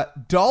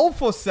 Doll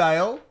for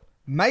sale.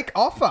 Make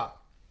offer.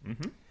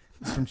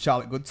 It's from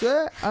Charlotte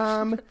Goodsir.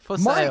 For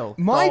my, sale,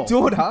 My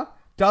doll. daughter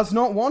does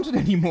not want it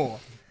anymore.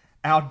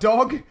 Our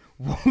dog.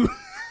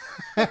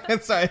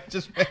 Sorry, I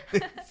just read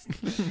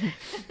this.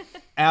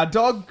 Our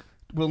dog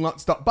will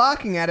not stop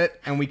barking at it,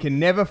 and we can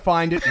never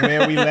find it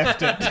where we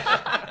left it.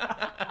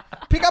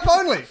 Pick up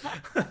only.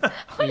 What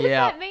does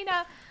Yeah. that mean?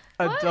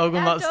 A What? dog will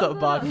Our not dog stop will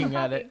barking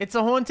not at it. It's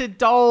a haunted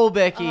doll,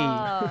 Becky.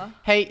 Oh.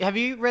 Hey, have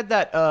you read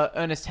that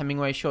Ernest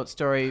Hemingway short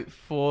story,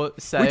 For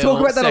Sale, talk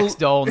about that Sex a-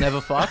 Doll Never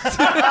Fucked?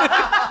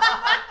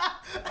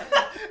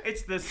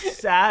 It's the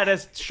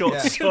saddest short Yeah.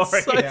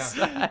 story. So Yeah.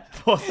 sad.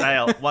 For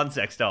sale, one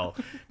sex doll.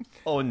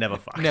 Or never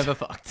fucked. Never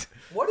fucked.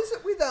 What is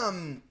it with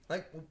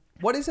like?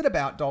 What is it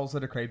about dolls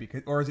that are creepy?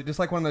 Or is it just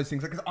like one of those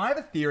things? Because I have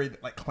a theory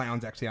that like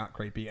clowns actually aren't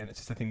creepy, and it's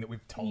just a thing that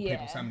we've told people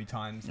Yeah. so many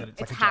times that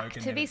it's It's like a joke. hacked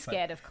and to then be it's like-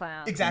 scared of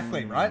clowns.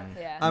 Exactly right.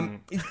 Yeah.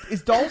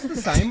 Is dolls the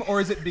same, or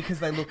is it because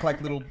they look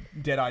like little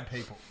dead-eyed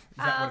people?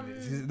 Is that what it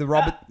is? Is it the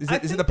Robert? Is I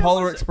it think the there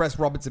Polar was- Express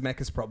Robert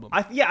Zemeckis problem?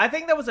 I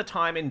think there was a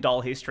time in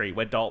doll history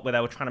where they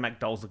were trying to make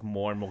dolls look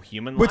more and more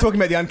human. We're talking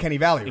about the Uncanny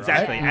Valley,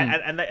 Exactly, right?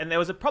 Yeah. and there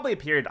was probably a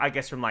period, I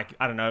guess, from like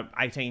I don't know,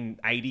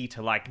 1880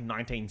 to like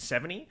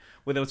 1970,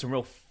 where there was some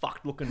real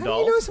fucked looking How do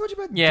dolls. you know so much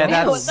about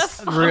Yeah, dolls?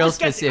 that's I'm real just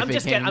guessing,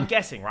 specific. I'm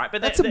guessing, right?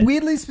 But That's a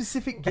weirdly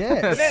specific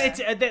guess.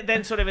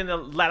 then sort of in the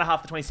latter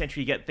half of the 20th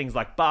century, you get things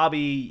like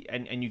Barbie,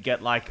 and you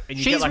get like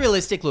She's get, like,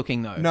 realistic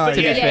looking though. No, to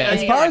be yeah, fair.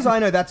 as yeah. far as I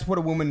know, that's what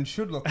a woman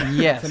should look like.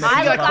 Yes. So I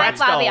maybe I got look like Bratz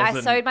Barbie. I dolls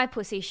and- sewed my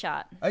pussy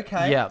shut,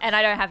 Okay. Yeah. and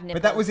I don't have nipples.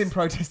 But that was in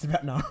protest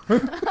about no.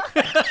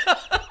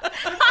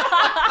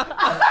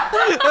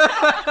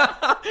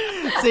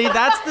 See,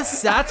 that's the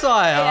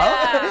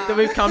satire that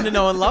we've come to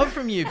know and love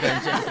from you,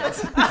 Ben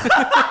Jenkins.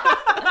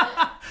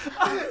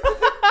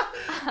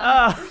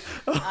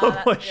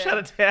 oh boy, shut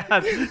it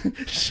down,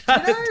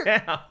 shut it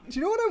down. Do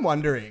you know what I'm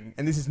wondering?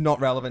 And this is not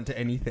relevant to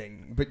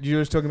anything, but you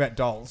were just talking about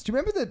dolls. Do you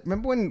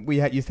remember when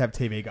we used to have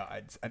TV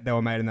guides? They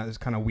were made in that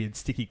kind of weird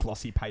sticky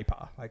glossy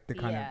paper, like the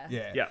kind of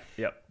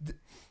Yep.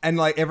 And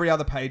like every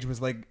other page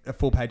was like a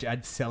full page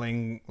ad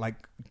selling like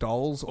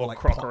dolls or like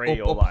crockery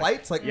or or like-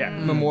 plates, like Yeah.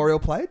 memorial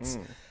plates.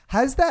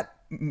 Has that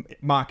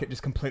market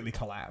just completely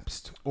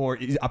collapsed, or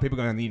are people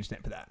going on the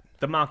internet for that?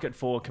 The market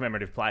for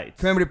commemorative plates.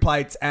 Commemorative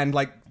plates and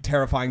like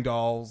terrifying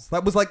dolls.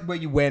 That was like where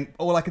you went,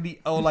 or like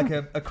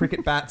a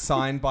cricket bat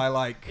signed by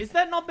like. Is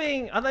that not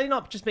being? Are they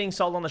not just being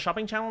sold on the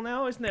shopping channel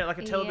now? Isn't there like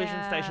a television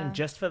Yeah. station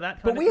just for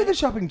that? But kind we of had the thing?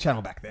 shopping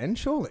channel back then,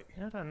 surely.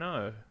 I don't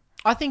know.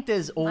 I think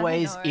there's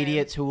always know.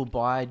 idiots who will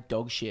buy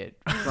dog shit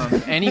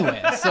from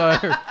anywhere. So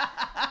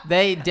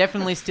they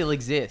definitely still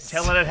exist.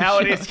 Telling it how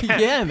it is. Kat.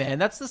 Yeah, man.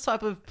 That's the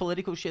type of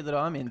political shit that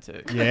I'm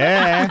into.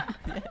 Yeah.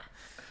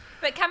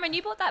 But Cameron,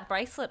 you bought that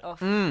bracelet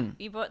off.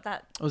 You bought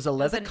that. It was a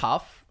leather an-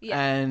 cuff, Yeah,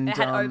 and it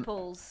had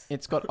opals.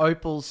 It's got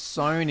opals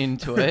sewn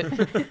into it.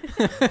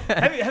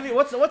 Have you?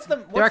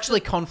 They're actually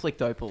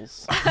conflict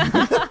opals.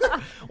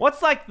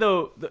 What's like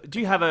the do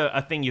you have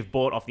a thing you've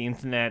bought off the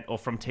internet or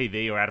from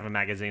TV or out of a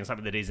magazine,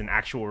 something that is an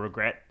actual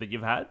regret that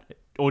you've had?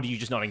 Or do you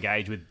just not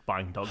engage with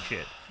buying dog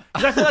shit?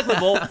 Because I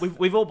feel like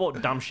we've all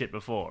bought dumb shit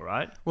before,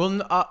 right?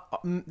 Well,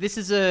 this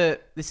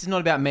is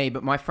not about me,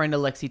 but my friend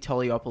Alexi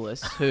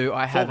Toliopoulos, who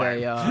I have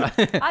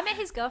I met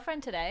his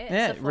girlfriend today.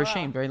 At Sephora.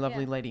 Rasheen, very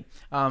lovely lady.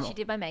 She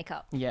did my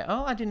makeup. Yeah.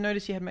 Oh, I didn't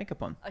notice you had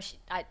makeup on. Oh,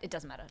 it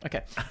doesn't matter.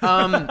 Okay.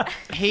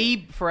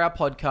 He, for our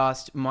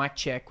podcast, Mike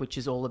Check, which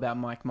is all about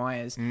Mike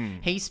Myers,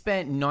 he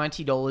spent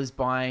 $90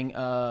 buying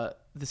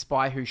the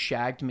Spy Who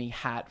Shagged Me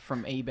hat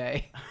from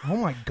eBay. Oh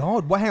my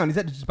god! Well, hang on, is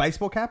that just a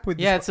baseball cap with?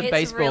 Yeah, it's a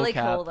baseball really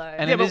cap, cool, though.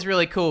 and Yeah, it is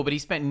really cool. But he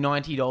spent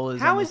 $90.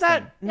 How on is this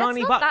that thing.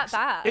 $90? not that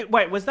bad.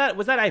 Wait, was that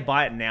a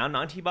buy it now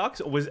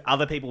 $90, or was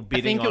other people I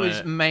bidding think it on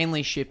was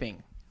mainly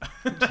shipping.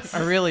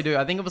 I really do.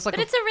 I think it was like.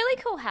 But it's a really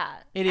cool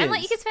hat. It and like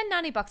is. you could spend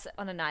 $90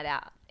 on a night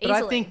out. But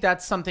Easily. I think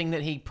that's something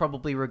that he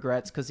probably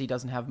regrets because he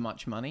doesn't have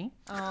much money.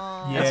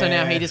 Oh. And so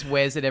now he just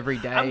wears it every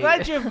day. I'm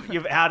glad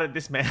you've outed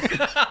this man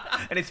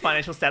and his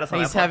financial status on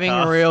He's our having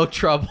podcast. real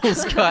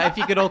troubles, guy. If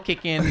you could all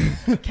kick in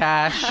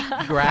cash,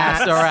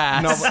 grass, or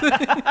ass.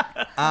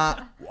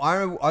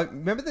 I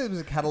remember there was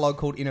a catalog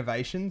called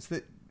Innovations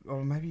that,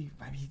 or maybe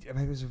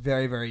it was a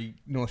very, very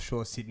North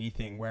Shore Sydney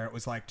thing where it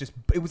was like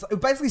it was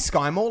basically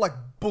Sky Mall, like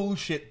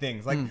bullshit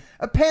things, like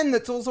a pen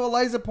that's also a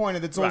laser pointer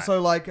that's Right.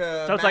 also like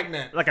a So it's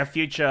magnet. like a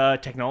future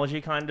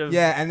technology kind of.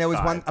 Yeah, and there was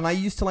vibe. one, and I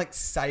used to like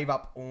save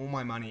up all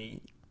my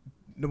money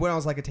when I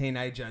was like a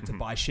teenager to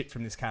buy shit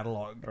from this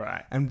catalog.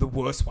 Right. And the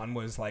worst one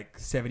was like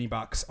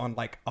 $70 on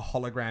like a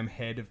hologram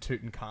head of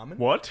Tutankhamun.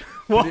 What?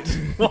 What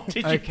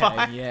did you Okay,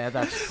 buy? yeah,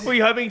 that's. Were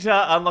you hoping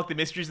to unlock the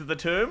mysteries of the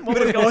tomb? What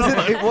But was it going wasn't.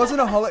 on? It wasn't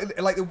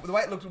a like the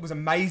way it looked was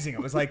amazing. It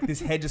was like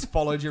this head just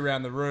followed you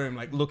around the room,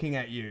 like looking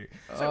at you.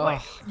 So, wait,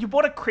 you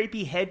bought a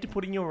creepy head to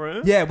put in your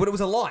room? Yeah, but it was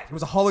a light. It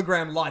was a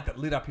hologram light that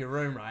lit up your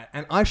room, right?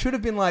 And I should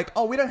have been like,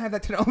 "Oh, we don't have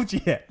that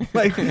technology yet.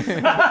 Like,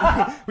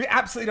 we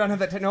absolutely don't have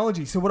that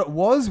technology." So what it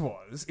was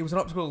it was an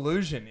optical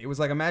illusion. It was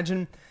like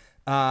imagine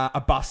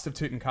a bust of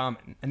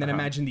Tutankhamun, and then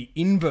imagine the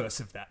inverse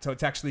of that. So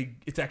it's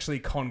actually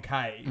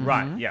concave,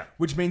 Right, yeah.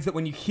 which means that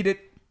when you hit it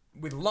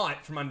with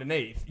light from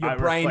underneath, your It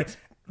brain reflects.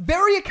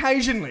 very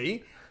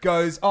occasionally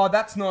goes, "Oh,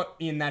 that's not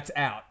in, that's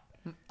out."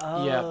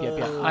 Yeah.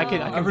 I A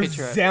can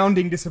picture it.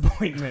 resounding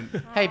disappointment.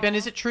 Hey, Ben,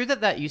 is it true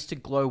that used to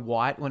glow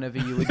white whenever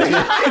you would do it?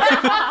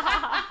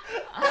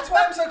 That's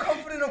why I'm so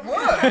confident at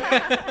work.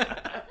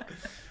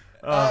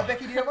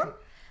 Becky, do you have one?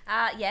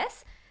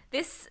 Yes.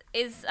 This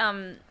is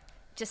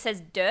just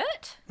says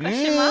dirt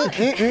question mark.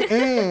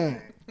 And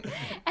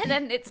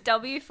then it's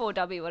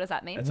W4W. What does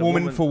that mean? It's a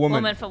Woman for woman.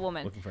 Woman for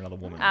woman. Looking for another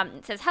woman.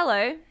 It says,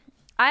 hello.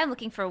 I am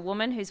looking for a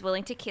woman who's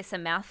willing to kiss a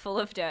mouthful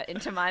of dirt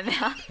into my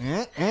mouth.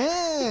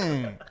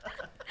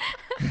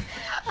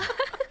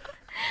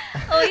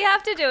 All you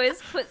have to do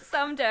is put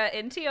some dirt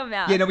into your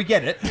mouth Yeah, no, we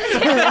get it.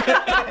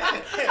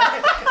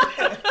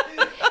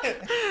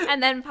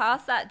 and then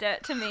pass that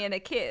dirt to me in a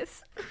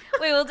kiss.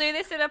 We will do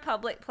this in a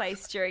public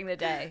place during the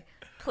day.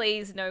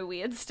 Please, no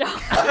weird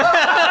stuff.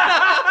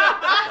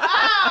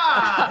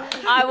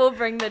 I will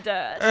bring the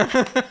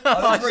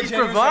dirt. she's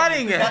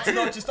providing it. That's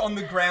not just on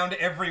the ground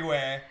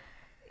everywhere.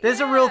 There's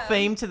a real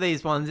theme to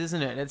these ones,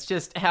 isn't it? It's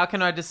just, how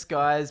can I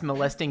disguise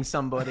molesting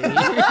somebody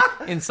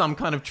in some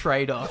kind of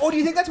trade-off? Or do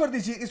you think that's what it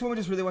is? This woman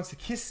just really wants to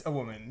kiss a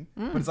woman,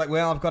 but it's like,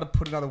 well, I've got to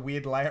put another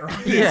weird layer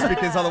on this Yeah.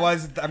 because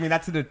otherwise, I mean,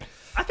 that's it.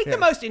 I think Yeah. the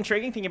most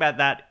intriguing thing about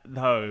that,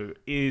 though,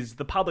 is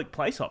the public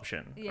place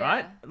option, Yeah.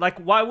 right? Like,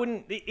 why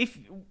wouldn't...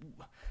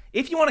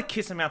 If you want to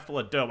kiss a mouthful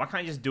of dirt, why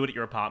can't you just do it at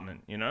your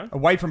apartment, you know?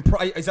 Away from...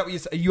 Is that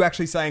what are you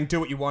actually saying,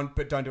 do what you want,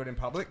 but don't do it in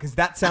public? Because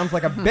that sounds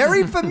like a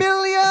very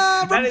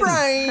familiar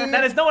refrain.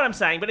 That is not what I'm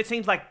saying, but it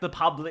seems like the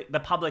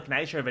public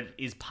nature of it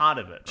is part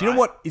of it. Do you know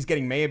right? what is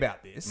getting me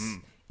about this?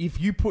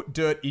 If you put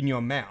dirt in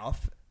your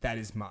mouth, that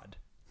is mud.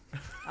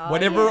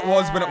 Whatever it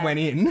was when it went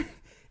in,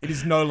 it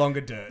is no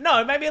longer dirt.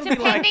 No, maybe it'll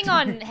Depending be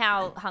like... on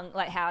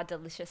how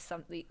delicious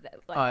something.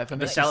 Oh, if it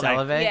makes you salivate.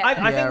 salivate? Yeah. I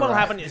think Yeah, what'll right.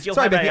 happen is you'll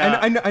Sorry,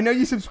 have Becky. a... I know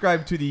you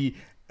subscribe to the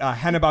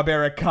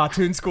Hanna-Barbera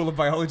cartoon school of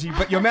biology,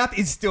 but your mouth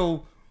is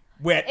still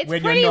wet It's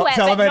when you're pretty not wet,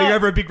 but salivating not-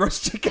 over a big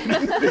roast chicken.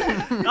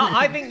 No,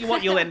 I think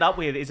what you'll end up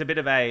with is a bit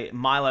of a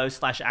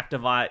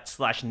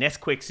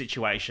Milo/Activite/Nesquik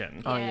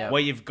situation. Oh, yeah.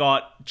 Where you've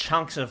got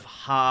chunks of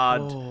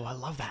hard, Oh, I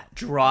love that.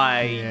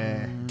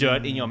 dry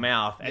dirt in your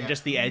mouth, and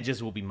just the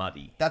edges will be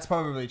muddy. That's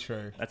probably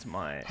true. That's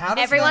my... How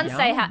does Everyone that-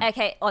 say how.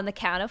 Okay, on the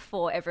count of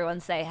 4, everyone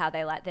say how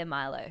they like their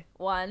Milo.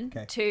 1,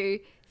 Okay. 2,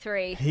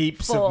 3,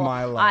 Heaps of 4.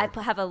 Milo. I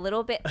have a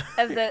little bit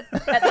of the.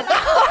 At the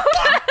top.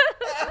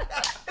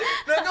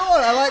 No, go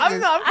on. I like this.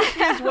 I'm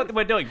is what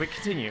we're doing, but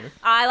continue.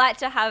 I like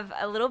to have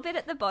a little bit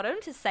at the bottom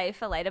to save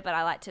for later, but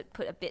I like to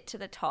put a bit to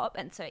the top,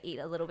 and so eat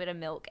a little bit of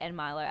milk and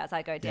Milo as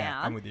I go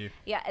down. I'm with you.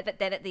 Yeah, but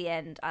then at the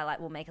end,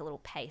 will make a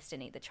little paste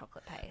and eat the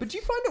chocolate paste. But do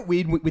you find it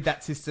weird with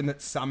that system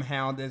that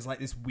somehow there's like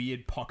this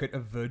weird pocket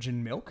of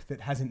virgin milk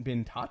that hasn't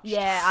been touched?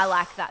 Yeah, I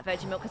like that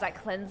virgin milk because I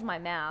cleanse my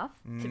mouth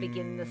to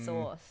begin the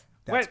sauce.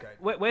 That's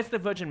great. Where's the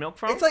virgin milk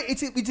from? It's like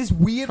it's this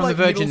weird From the like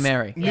Virgin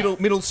Mary.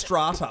 middle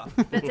strata.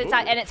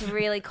 And it's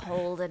really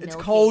cold and It's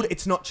milky. cold.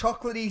 It's not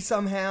chocolatey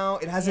somehow.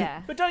 It hasn't.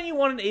 Yeah. But don't you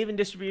want an even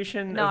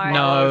distribution? No. Of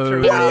Milo No.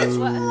 throughout? What is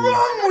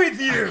wrong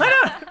with you?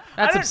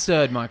 That's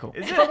absurd, Michael.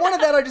 If I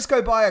wanted that, I just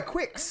go buy a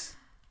Quicks.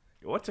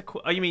 What's a?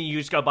 Oh, you mean you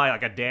just go buy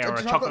like a Dare or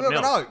a chocolate chocolate milk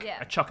milk? and oak.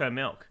 Yeah. A choco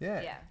milk.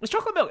 Yeah. Yeah. It's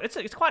chocolate milk.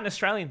 It's quite an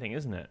Australian thing,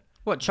 isn't it?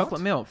 What, chocolate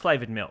milk?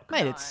 Flavored milk.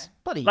 Mate, it's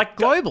bloody Like-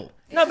 global.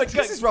 No, but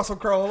This is Russell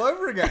Crowe all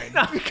over again.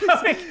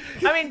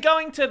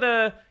 going to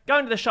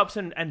the shops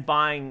and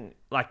buying,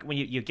 like, when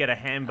you get a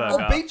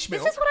hamburger. Or beach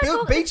milk. is what I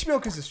thought- Beach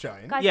milk is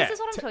Australian. Guys, Yeah. this is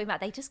what I'm talking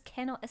about. They just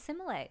cannot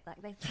assimilate.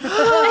 Like they.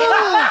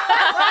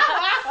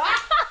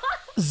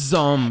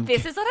 Zom.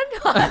 This is what I'm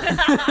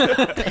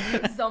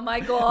doing. Oh my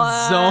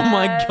god. Oh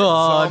my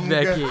god, Zom-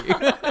 Becky.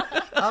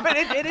 But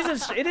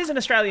it is an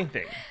Australian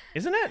thing,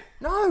 isn't it?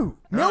 No.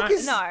 Milk Alright.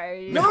 is... No.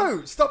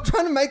 No. Stop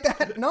trying to make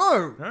that...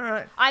 No. All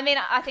right. I mean,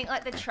 I think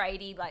like the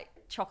tradie like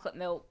chocolate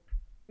milk.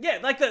 Yeah,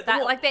 like the That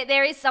well, like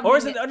there is something or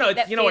is it? that, No,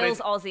 that you know what it feels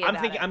is. Aussie I'm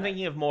about thinking. it, I'm but-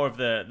 thinking of more of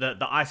the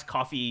iced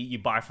coffee you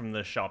buy from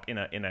the shop in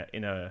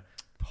a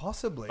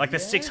Possibly. like the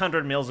yeah.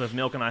 600 mils of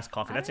milk and iced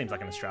coffee. I That seems don't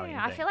like an know. Australian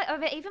I thing. feel like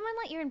even when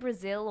like you're in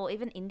Brazil or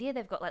even India,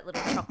 they've got like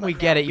little chocolate. We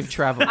get it, you've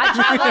travelled. I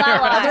travel a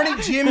lot. Are there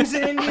any gyms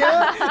in India?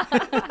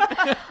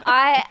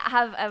 I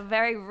have a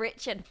very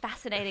rich and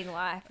fascinating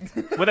life.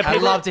 Were the I'd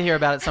people- love to hear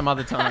about it some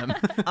other time.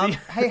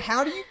 Hey,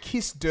 how do you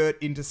kiss dirt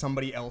into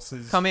somebody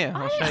else's... Come here,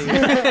 I'll show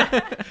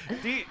you.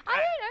 do you-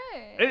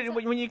 I don't know.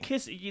 when you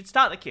kiss, you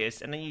start the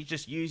kiss and then you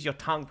just use your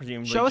tongue,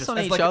 presumably. Show us just on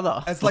As each like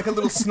other. As like a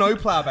little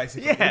snowplow,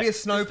 basically. Yeah, Maybe a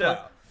just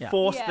snowplow. Yeah.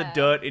 force the Yeah.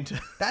 dirt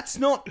into. That's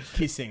not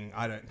kissing,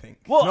 I don't think.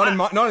 Well,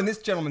 not in this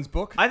gentleman's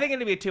book. I think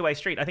it'd be a two-way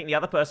street. I think the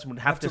other person would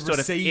have to to sort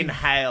receive- of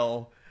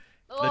inhale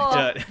the Oh.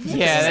 dirt.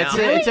 Yeah, that's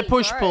Really it's a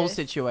push-pull gross.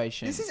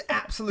 situation. This is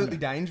absolutely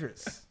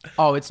dangerous.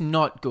 Oh, it's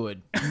not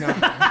good. No.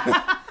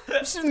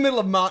 Just in the middle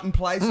of Martin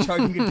Place,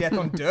 choking to death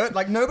on dirt.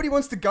 Like, nobody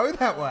wants to go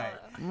that way.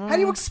 How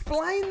do you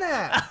explain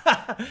that?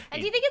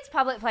 And do you think it's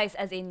public place,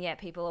 as in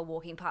people are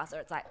walking past, or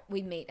it's like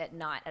we meet at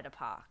night at a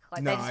park?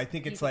 Like No, they just- I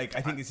think you it's like,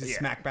 I think this is Yeah.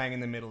 smack bang in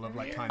the middle of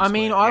like Times I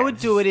mean, Square. I would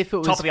do it if it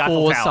was Top of the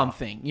Eiffel for Tower.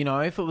 something. You know,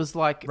 if it was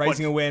like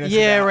Raising awareness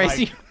Yeah, about,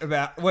 raising- like,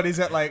 about, what is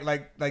it, like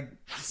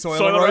soil,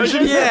 Soil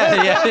erosion? erosion?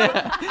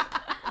 yeah.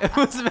 It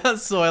was about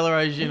soil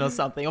erosion or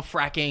something, or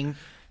fracking.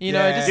 You know,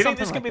 Yeah. just Do you think something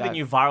this could like be that. the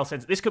new viral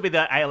sense? This could be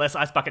the ALS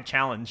Ice Bucket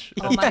Challenge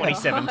of Oh my God.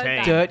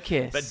 2017. Dirt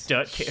kiss. But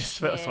dirt kiss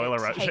for Yeah. soil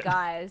erosion. Hey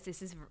guys,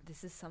 this is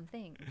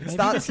something. Maybe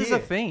starts this is here. a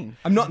thing.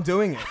 I'm not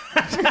doing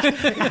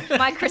it.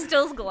 My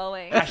crystal's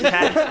glowing.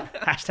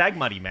 Hashtag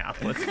muddy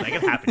mouth. Let's make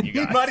it happen, you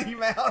guys.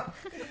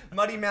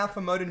 Muddy mouth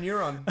for motor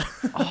neuron.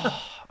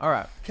 All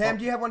right. Cam,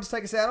 do you have one to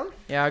take us out on?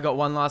 Yeah, I got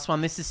one last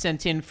one. This is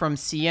sent in from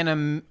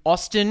Sienna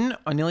Austin.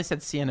 I nearly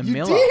said Sienna You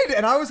Miller. did,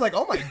 and I was like,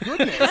 oh my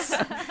goodness.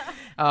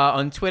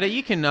 On Twitter.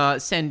 You can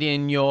send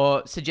in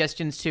your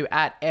suggestions to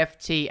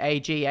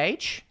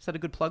 @FTAGH. Is that a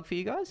good plug for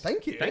you guys?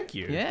 Thank you. Thank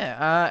you.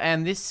 Yeah,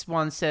 and this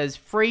one says,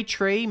 "Free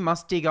tree,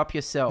 must dig up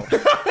yourself."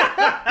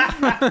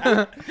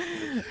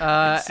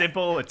 It's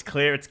simple, it's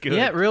clear, it's good.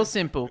 Yeah, real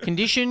simple.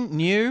 Condition,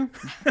 new.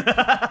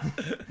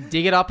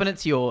 Dig it up and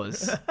it's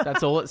yours.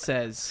 That's all it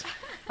says.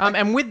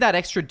 And with that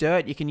extra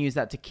dirt, you can use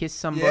that to kiss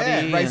somebody.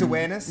 Yeah, raise and-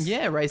 awareness.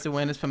 Yeah, raise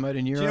awareness for motor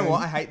neuron. Do you know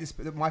what? I hate this.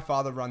 My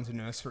father runs a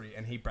nursery,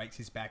 and he breaks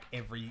his back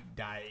every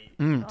day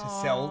to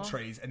sell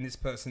trees, and this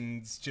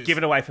person's just Give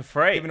it away for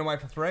free. giving away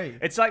for free.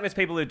 It's like there's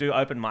people who do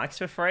open mics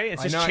for free.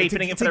 It's I just know,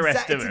 cheapening it for the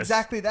rest of it's us.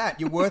 exactly that.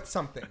 You're worth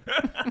something.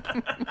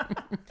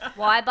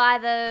 Why buy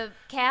the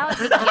cow if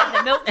you can get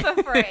the milk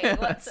for free?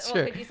 What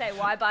true. could you say?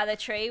 Why buy the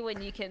tree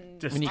when you can?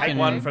 Just When you take can-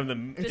 one from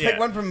the. Take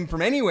one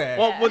from anywhere.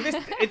 Well, this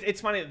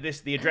it's funny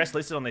that the address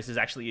listed on this is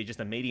actually just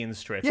a median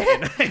strip.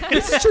 yeah,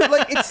 this is true.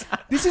 Like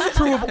this is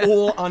true of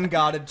all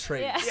unguarded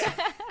trees. Yeah.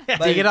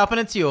 Like, Dig it up and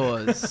it's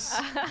yours.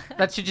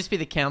 That should just be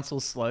the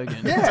council's slogan.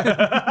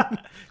 Yeah,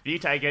 You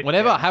take it.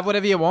 Whatever, yeah. have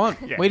whatever you want.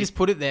 Yeah. We just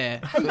put it there.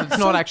 It's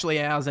not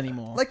actually ours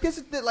anymore. like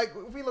this. Like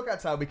if we look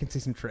outside, we can see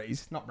some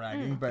trees. Not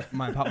bragging, but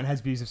my apartment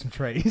has views of some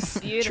trees.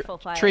 Beautiful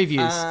place. Tree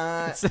views.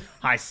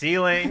 High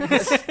ceilings.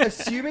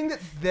 Assuming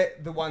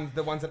that the ones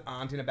that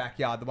aren't in a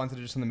backyard, the ones that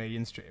are just on the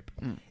median strip.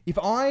 If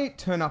I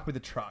turn up with a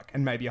truck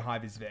and maybe a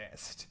high-vis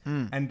vest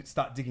and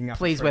start digging up,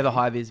 Please a wear the tree-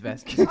 high-vis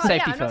vest. Oh, Safety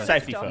yeah, I'm not first. gonna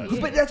Safety stop first.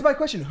 you. But that's my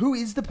question. Who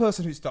is the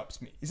person who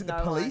stops me? Is it the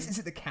No police? one. Is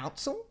it the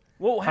council?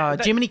 Well,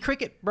 Jiminy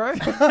Cricket, bro.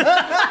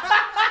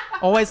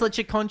 Always let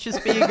your conscience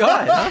be your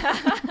guide.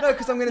 Huh? No,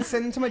 because I'm going to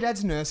send them to my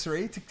dad's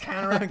nursery to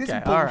counteract this Okay,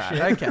 bullshit. all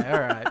right. Okay, all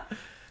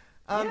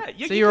right.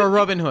 yeah, So you're a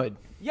Robin Hood.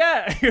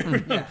 Yeah.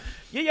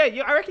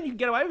 Yeah. I reckon you can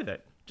get away with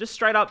it. Just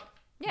straight up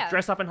Yeah.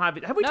 dress up in high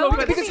vis. Have we No talked one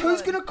about Because this?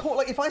 who's gonna call?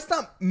 Like, if I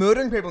start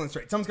murdering people in the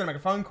street, someone's gonna make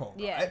a phone call.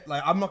 Yeah. Right?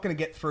 Like, I'm not gonna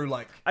get through.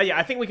 Like, Yeah,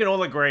 I think we can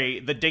all agree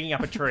that digging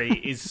up a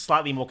tree is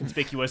slightly more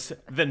conspicuous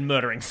than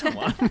murdering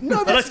someone.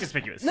 no, less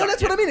conspicuous. No, Sorry,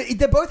 that's yeah. what I mean.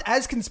 They're both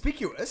as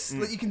conspicuous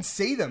that you can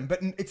see them, but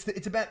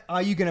it's about,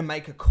 are you gonna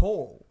make a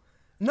call?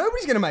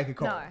 Nobody's gonna make a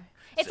call. No.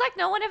 It's like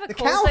no one ever The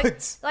calls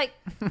cowards. like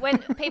when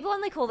people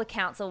only call the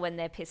council when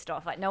they're pissed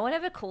off. Like no one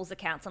ever calls the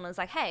council and is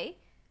like, "Hey,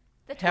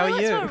 the How are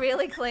toilets you?" were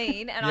really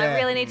clean and Yeah. I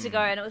really need to go."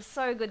 And it was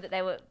so good that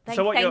they were. Thank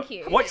So what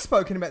you. We've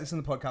spoken about this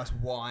on the podcast.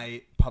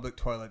 Why public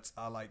toilets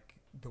are like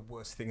the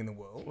worst thing in the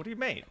world. What do you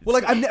mean?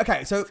 Well, like,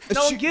 okay, so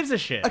no one gives a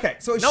shit. Okay,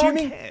 so No one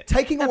assuming cares.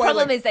 taking The away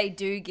problem like, is they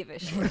do give a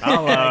shit.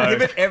 Hello.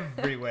 give it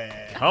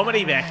everywhere.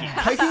 Comedy Becky.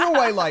 Taking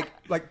away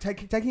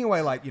taking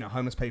away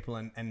homeless people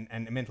and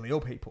mentally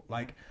ill people.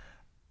 Like,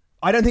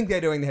 I don't think they're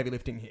doing the heavy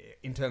lifting here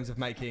in terms of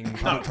making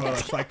public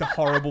toilets like the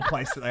horrible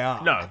place that they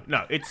are.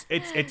 No,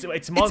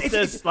 it's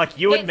monsters like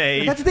you and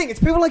me. That's the thing. It's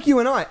people like you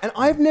and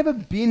I've never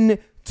been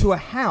to a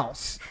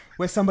house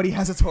where somebody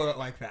has a toilet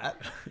like that.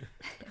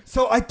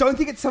 So I don't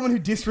think it's someone who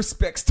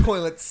disrespects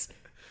toilets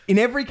in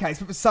every case,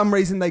 but for some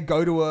reason they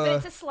go to But a.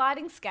 it's a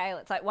sliding scale.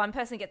 It's like one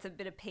person gets a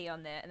bit of pee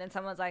on there, and then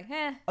someone's like,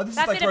 Oh, this is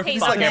that like bit of broken-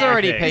 pee's this is on like There's there.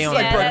 already everything. pee on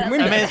It's like it. broken I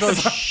windows. may as well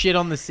shit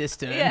on the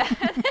cistern. Yeah.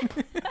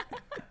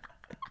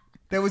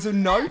 There was a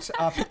note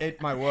up at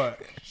my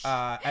work.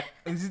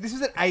 This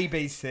was at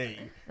ABC.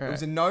 There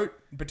was a note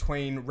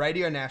between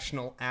Radio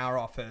National, our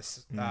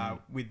office,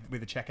 with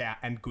a checkout,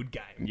 and Good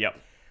Game. Yep.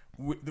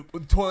 With the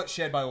toilet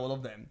shared by all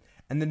of them.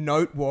 And the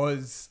note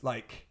was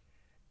like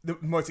the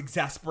most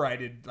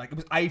exasperated. Like, it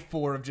was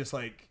A4 of just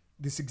like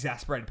this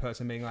exasperated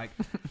person being like,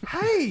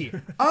 "Hey,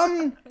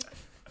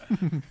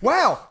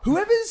 wow,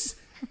 whoever's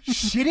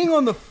shitting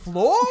on the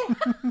floor,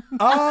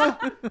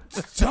 don't."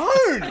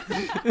 So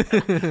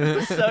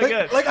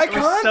good. Like, I It was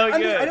can't. So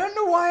I good. don't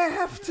know why I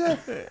have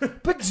to,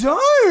 but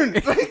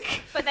don't.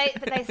 Like, But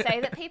they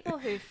say that people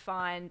who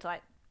find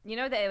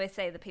they always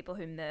say the people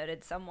who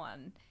murdered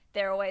someone,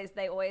 they always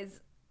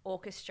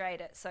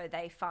orchestrate it so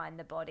they find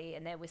the body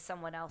and they're with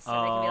someone else, so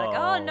they can be like,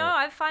 "Oh no,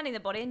 I'm finding the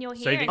body and you're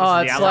So here." you think And Oh,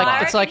 This is it's the like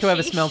alibi. it's like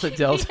whoever she- smelt it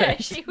dealt Yeah,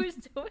 it. she was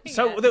doing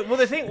So it. what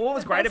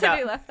was great The person about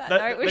who left that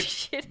note was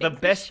shitting the for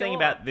best thing sure.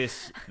 about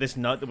this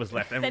note that was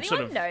left, Does and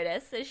sort anyone of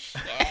notice the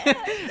shit?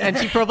 And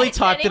she probably Is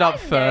typed it up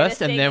anyone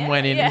first and noticing then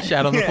went it? in Yeah. and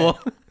shat on the Yeah. floor.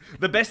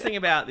 the best thing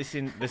about this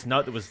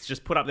note that was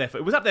just put up there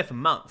it was up there for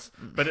months,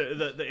 but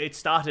it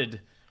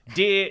started,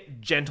 "Dear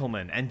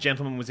gentlemen," and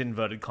gentleman was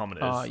inverted commas.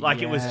 Oh,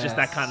 It was just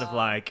that kind of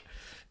like,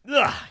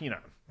 ugh,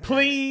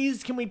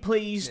 please, can we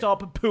please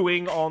stop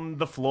pooing on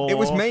the floor? it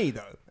was me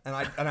though, and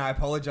I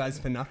apologize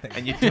for nothing.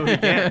 And you do it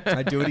again.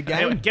 I do it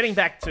Anyway, again. getting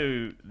back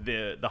to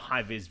the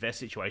high vis vest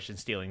situation,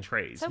 stealing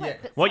trees. So wait, Yeah.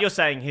 but What you're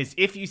saying is,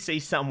 if you see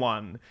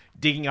someone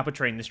digging up a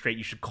tree in the street,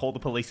 you should call the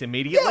police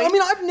immediately. Yeah, I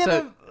mean, I've never.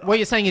 So what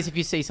you're saying is, if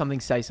you see something,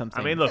 say something.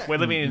 I mean, look, we're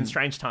living in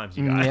strange times,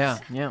 you guys.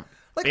 yeah.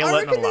 Like, Be I alert and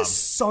reckon alarm. there's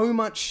so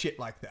much shit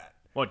like that.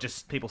 What,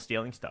 just people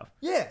stealing stuff?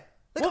 Yeah.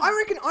 Like,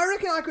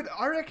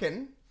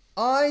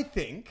 I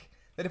think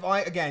that if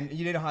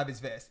you need a high vis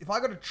vest. If I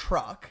got a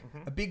truck,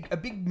 a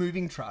big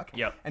moving truck,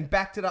 Yep. and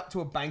backed it up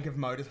to a bank of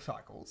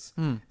motorcycles,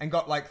 and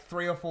got like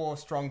 3 or 4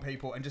 strong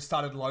people and just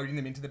started loading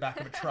them into the back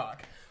of a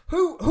truck,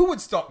 who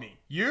would stop me?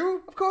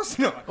 You? Of course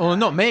not. Well,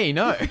 not me,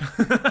 no.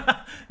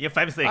 You're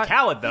famously a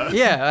coward, though.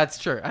 Yeah, that's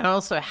true. And I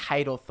also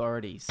hate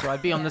authority. So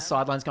I'd be on the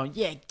sidelines going,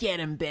 "Yeah, get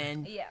him,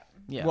 Ben." yeah.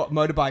 Yeah. What,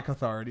 motorbike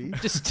authority?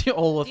 Just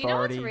all Do you know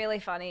authority. what's really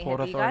funny? Port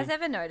Have you guys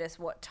authority. ever noticed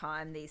what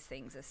time these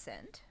things are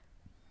sent?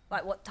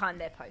 Like what time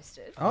they're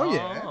posted? Oh,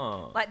 yeah.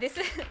 Oh. Like this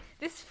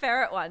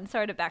ferret one.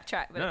 Sorry to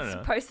backtrack, but No, it's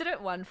no. posted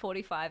at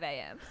 1:45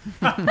 a.m.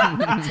 So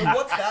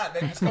what's that?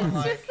 They've just got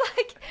like... Just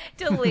like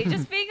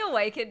just being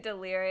awake and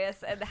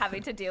delirious and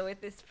having to deal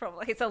with this problem.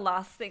 Like it's the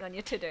last thing on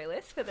your to-do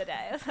list for the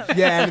day or something.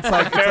 Yeah, and it's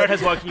like... Ferret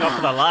has woken you up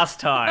for the last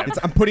time.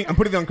 I'm putting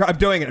it on... I'm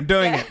doing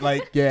it.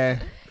 Like, yeah.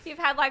 You've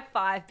had like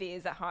 5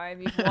 beers at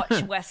home. You've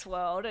watched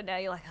Westworld, and now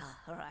you're like,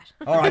 oh, all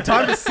right. All right,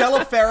 time to sell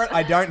a ferret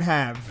I don't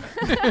have.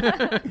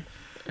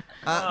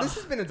 This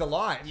has been a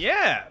delight.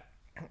 Yeah.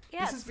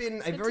 Yeah, This has been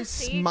it's a good very to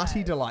see you smutty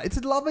guys. delight.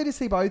 It's lovely to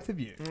see both of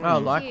you. Oh,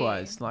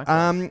 likewise.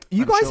 Likewise.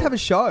 You I'm guys sure. have a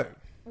show,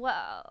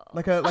 Well,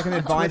 like an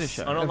advice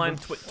show. An online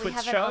we Twitch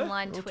have show? an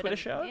online Or Twitter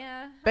show?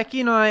 Yeah, Becky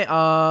and I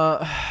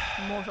are,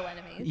 mortal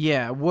enemies.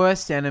 yeah,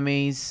 worst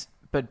enemies,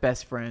 but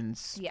best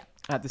friends Yeah.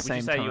 at the Would same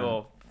you say time.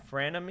 you're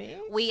frenemies?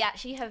 We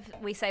actually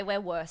we say we're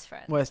worse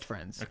friends. Worst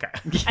friends. Okay.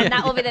 And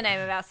that will be the name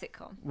of our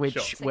sitcom. Which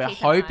Sure. So we're keep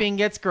an eye. hoping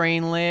gets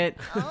greenlit.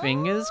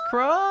 Fingers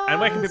crossed. And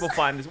where can people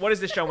find this? What is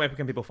this show and where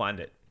can people find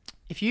it?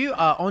 If you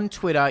are on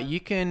Twitter, you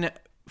can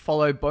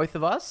follow both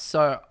of us.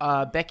 So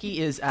Becky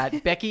is at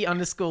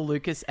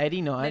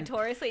Becky_Lucas89.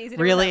 Notoriously easy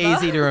to Really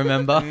remember. easy to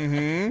remember.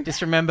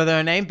 Just remember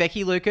their name,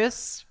 Becky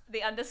Lucas.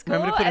 The underscore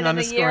Remember to put and an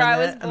then the underscore year in I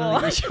there was and then the year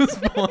born. she was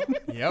born.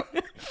 Yep.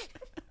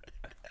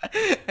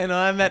 And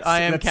I'm at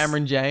I am That's-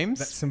 Cameron James.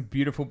 That's some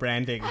beautiful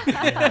branding.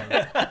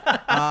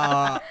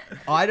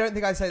 I don't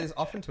think I say this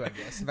often to our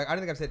guests. In fact, I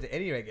don't think I've said to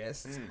any of our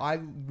guests. I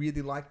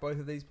really like both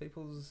of these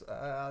people's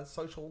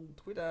social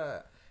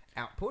Twitter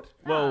output.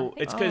 Well,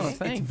 it's because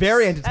thanks. It's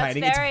very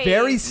entertaining. That's It's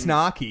very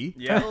snarky.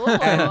 yeah. Ooh.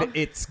 And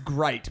it's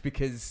great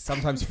because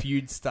sometimes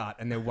feuds start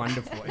and they're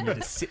wonderful and you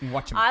just sit and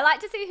watch them. I like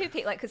to see who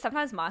people like because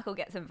sometimes Michael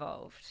gets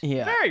involved.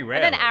 Yeah. Very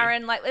rare. And then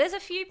Aaron, like,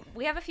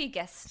 we have a few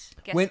guest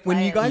When you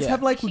players. guys Yeah.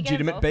 have like Should get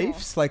legitimate involved more.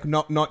 beefs, like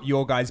not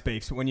your guys'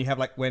 beefs, but when you have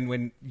like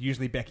when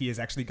usually Becky is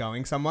actually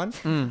going someone,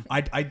 I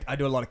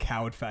do a lot of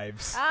coward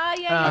faves.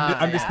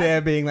 I'm just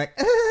there being like,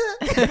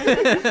 get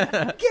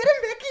him,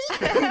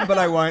 Becky, but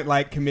I won't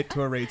like commit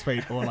to a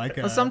retweet or like.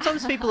 Well,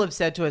 sometimes people have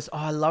said to us, "Oh,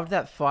 I loved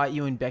that fight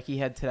you and Becky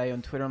had today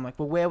on Twitter." I'm like,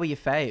 "Well, where were your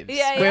faves?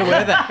 Where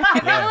were they?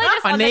 You're probably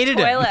just I on needed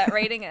the it. toilet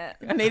reading it.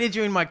 I needed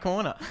you in my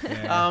corner."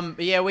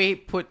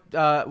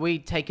 We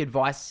take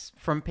advice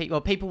from people.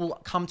 Well, people will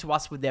come to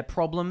us with their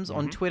problems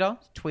on Twitter.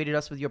 Tweet at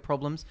us with your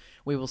problems.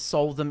 We will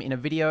solve them in a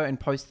video and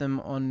post them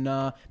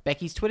on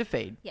Becky's Twitter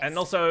feed. Yes. And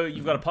also,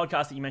 you've got a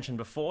podcast that you mentioned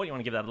before. You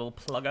want to give that a little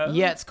pluggo?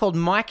 Yeah, it's called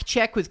Mic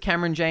Check with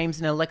Cameron James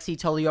and Alexi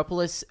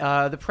Toliopoulos.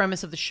 The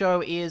premise of the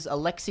show is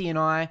Alexi and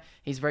I,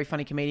 he's a very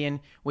funny comedian,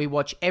 we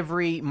watch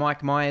every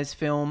Mike Myers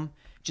film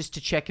just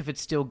to check if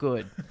it's still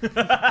good.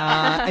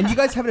 And you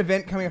guys have an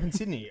event coming up in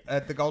Sydney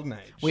at the Golden Age.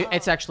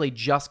 It's actually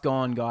just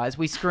gone, guys.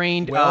 We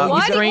screened, Well,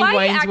 why are you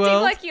Wayne's acting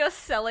World. like you're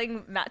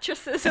selling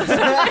mattresses or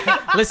something?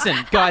 Listen,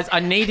 guys,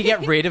 I need to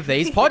get rid of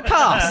these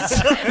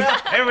podcasts.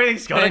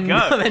 Everything's got to They're go.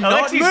 not- they're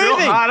not Alexi's real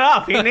moving. hard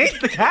up. He needs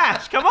the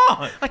cash. Come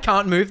on. I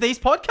can't move these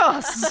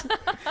podcasts.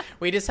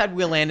 We just had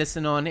Will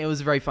Anderson on. It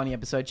was a very funny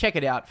episode. Check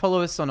it out.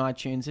 Follow us on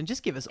iTunes and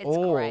just give us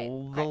all great.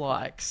 the Great.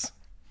 likes.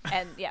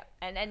 And yeah,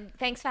 and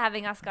thanks for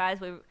having us, guys.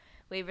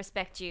 We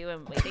respect you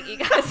and we think you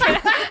guys.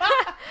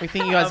 We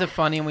think you guys are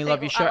funny and we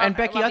love your show. I And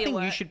Becky, love I your think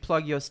you work. should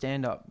plug your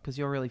stand-up because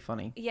you're really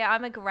funny. Yeah,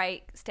 I'm a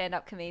great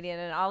stand-up comedian,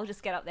 and I'll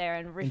just get up there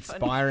and riff on.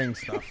 Inspiring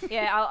stuff.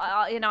 Yeah,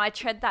 I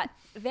tread that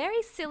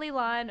very silly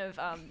line of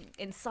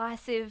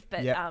incisive,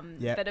 but Yep.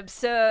 but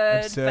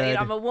absurd. But Absurd.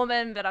 I'm a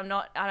woman, but I'm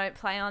not. I don't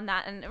play on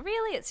that, and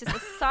really, it's just a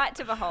sight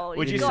to behold.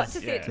 Would You've you got say-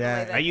 to see it to yeah.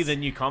 believe it. Are you the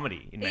new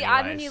comedy in many Yeah,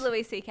 I'm the ways? new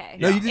Louis C.K.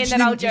 No, you in just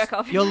that I'll didn't jerk just-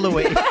 off. You're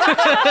Louis.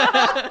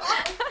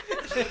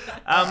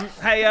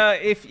 Hey,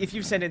 if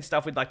you've sent in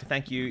stuff, we'd like to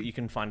thank you. You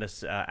can find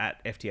us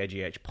at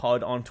FTAGH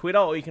Pod on Twitter,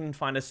 or you can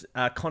find us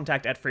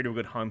contact at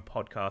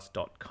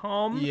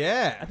freedomagoodhomepodcast.com.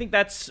 Yeah. I think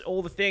that's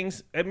all the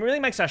things. It really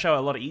makes our show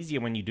a lot easier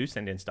when you do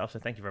send in stuff, so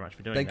thank you very much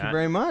for doing that. Thank you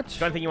very much.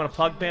 Got anything you want to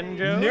plug, Ben,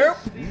 Joe? Nope.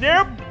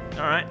 Nope.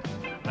 All right.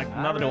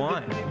 Neither do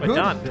I. We're Good.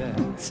 done.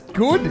 It's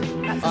good.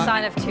 That's a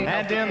sign of two.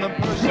 We're doing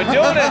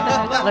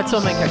it. Let's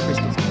all make our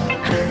crystals.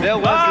 There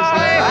was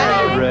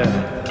this red.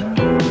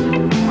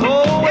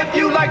 Oh, if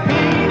you like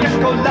pina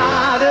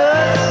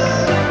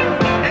coladas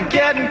and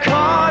getting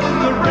caught in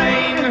the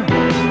rain,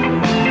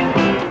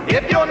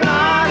 if you're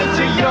not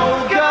into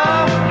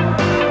yoga,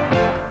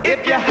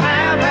 if you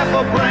have half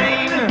a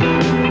brain,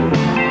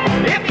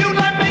 if you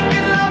like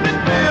making love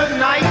at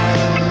midnight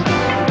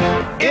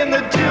in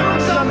the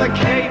dunes on the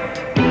Cape,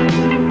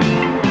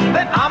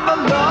 then I'm the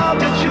love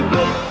that you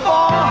look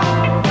for.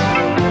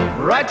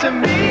 Write to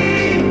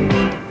me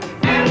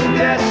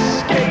and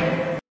escape.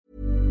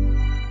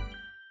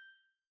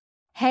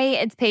 Hey,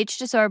 it's Paige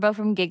DeSorbo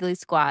from Giggly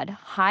Squad.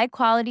 High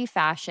quality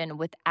fashion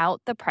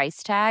without the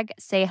price tag.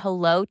 Say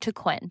hello to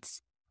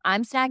Quince.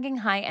 I'm snagging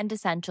high-end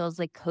essentials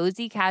like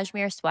cozy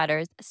cashmere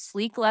sweaters,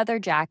 sleek leather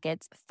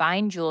jackets,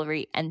 fine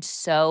jewelry, and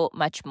so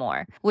much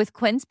more. With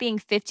Quince being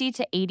 50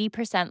 to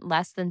 80%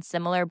 less than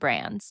similar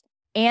brands.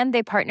 And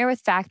they partner with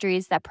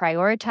factories that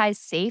prioritize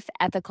safe,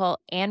 ethical,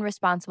 and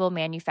responsible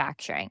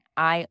manufacturing.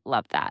 I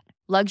love that.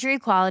 Luxury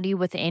quality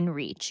within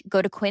reach.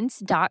 Go to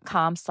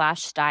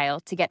quince.com/style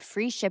to get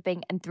free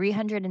shipping and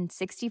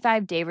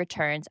 365-day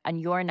returns on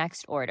your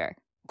next order.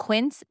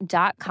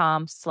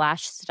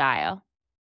 Quince.com/style.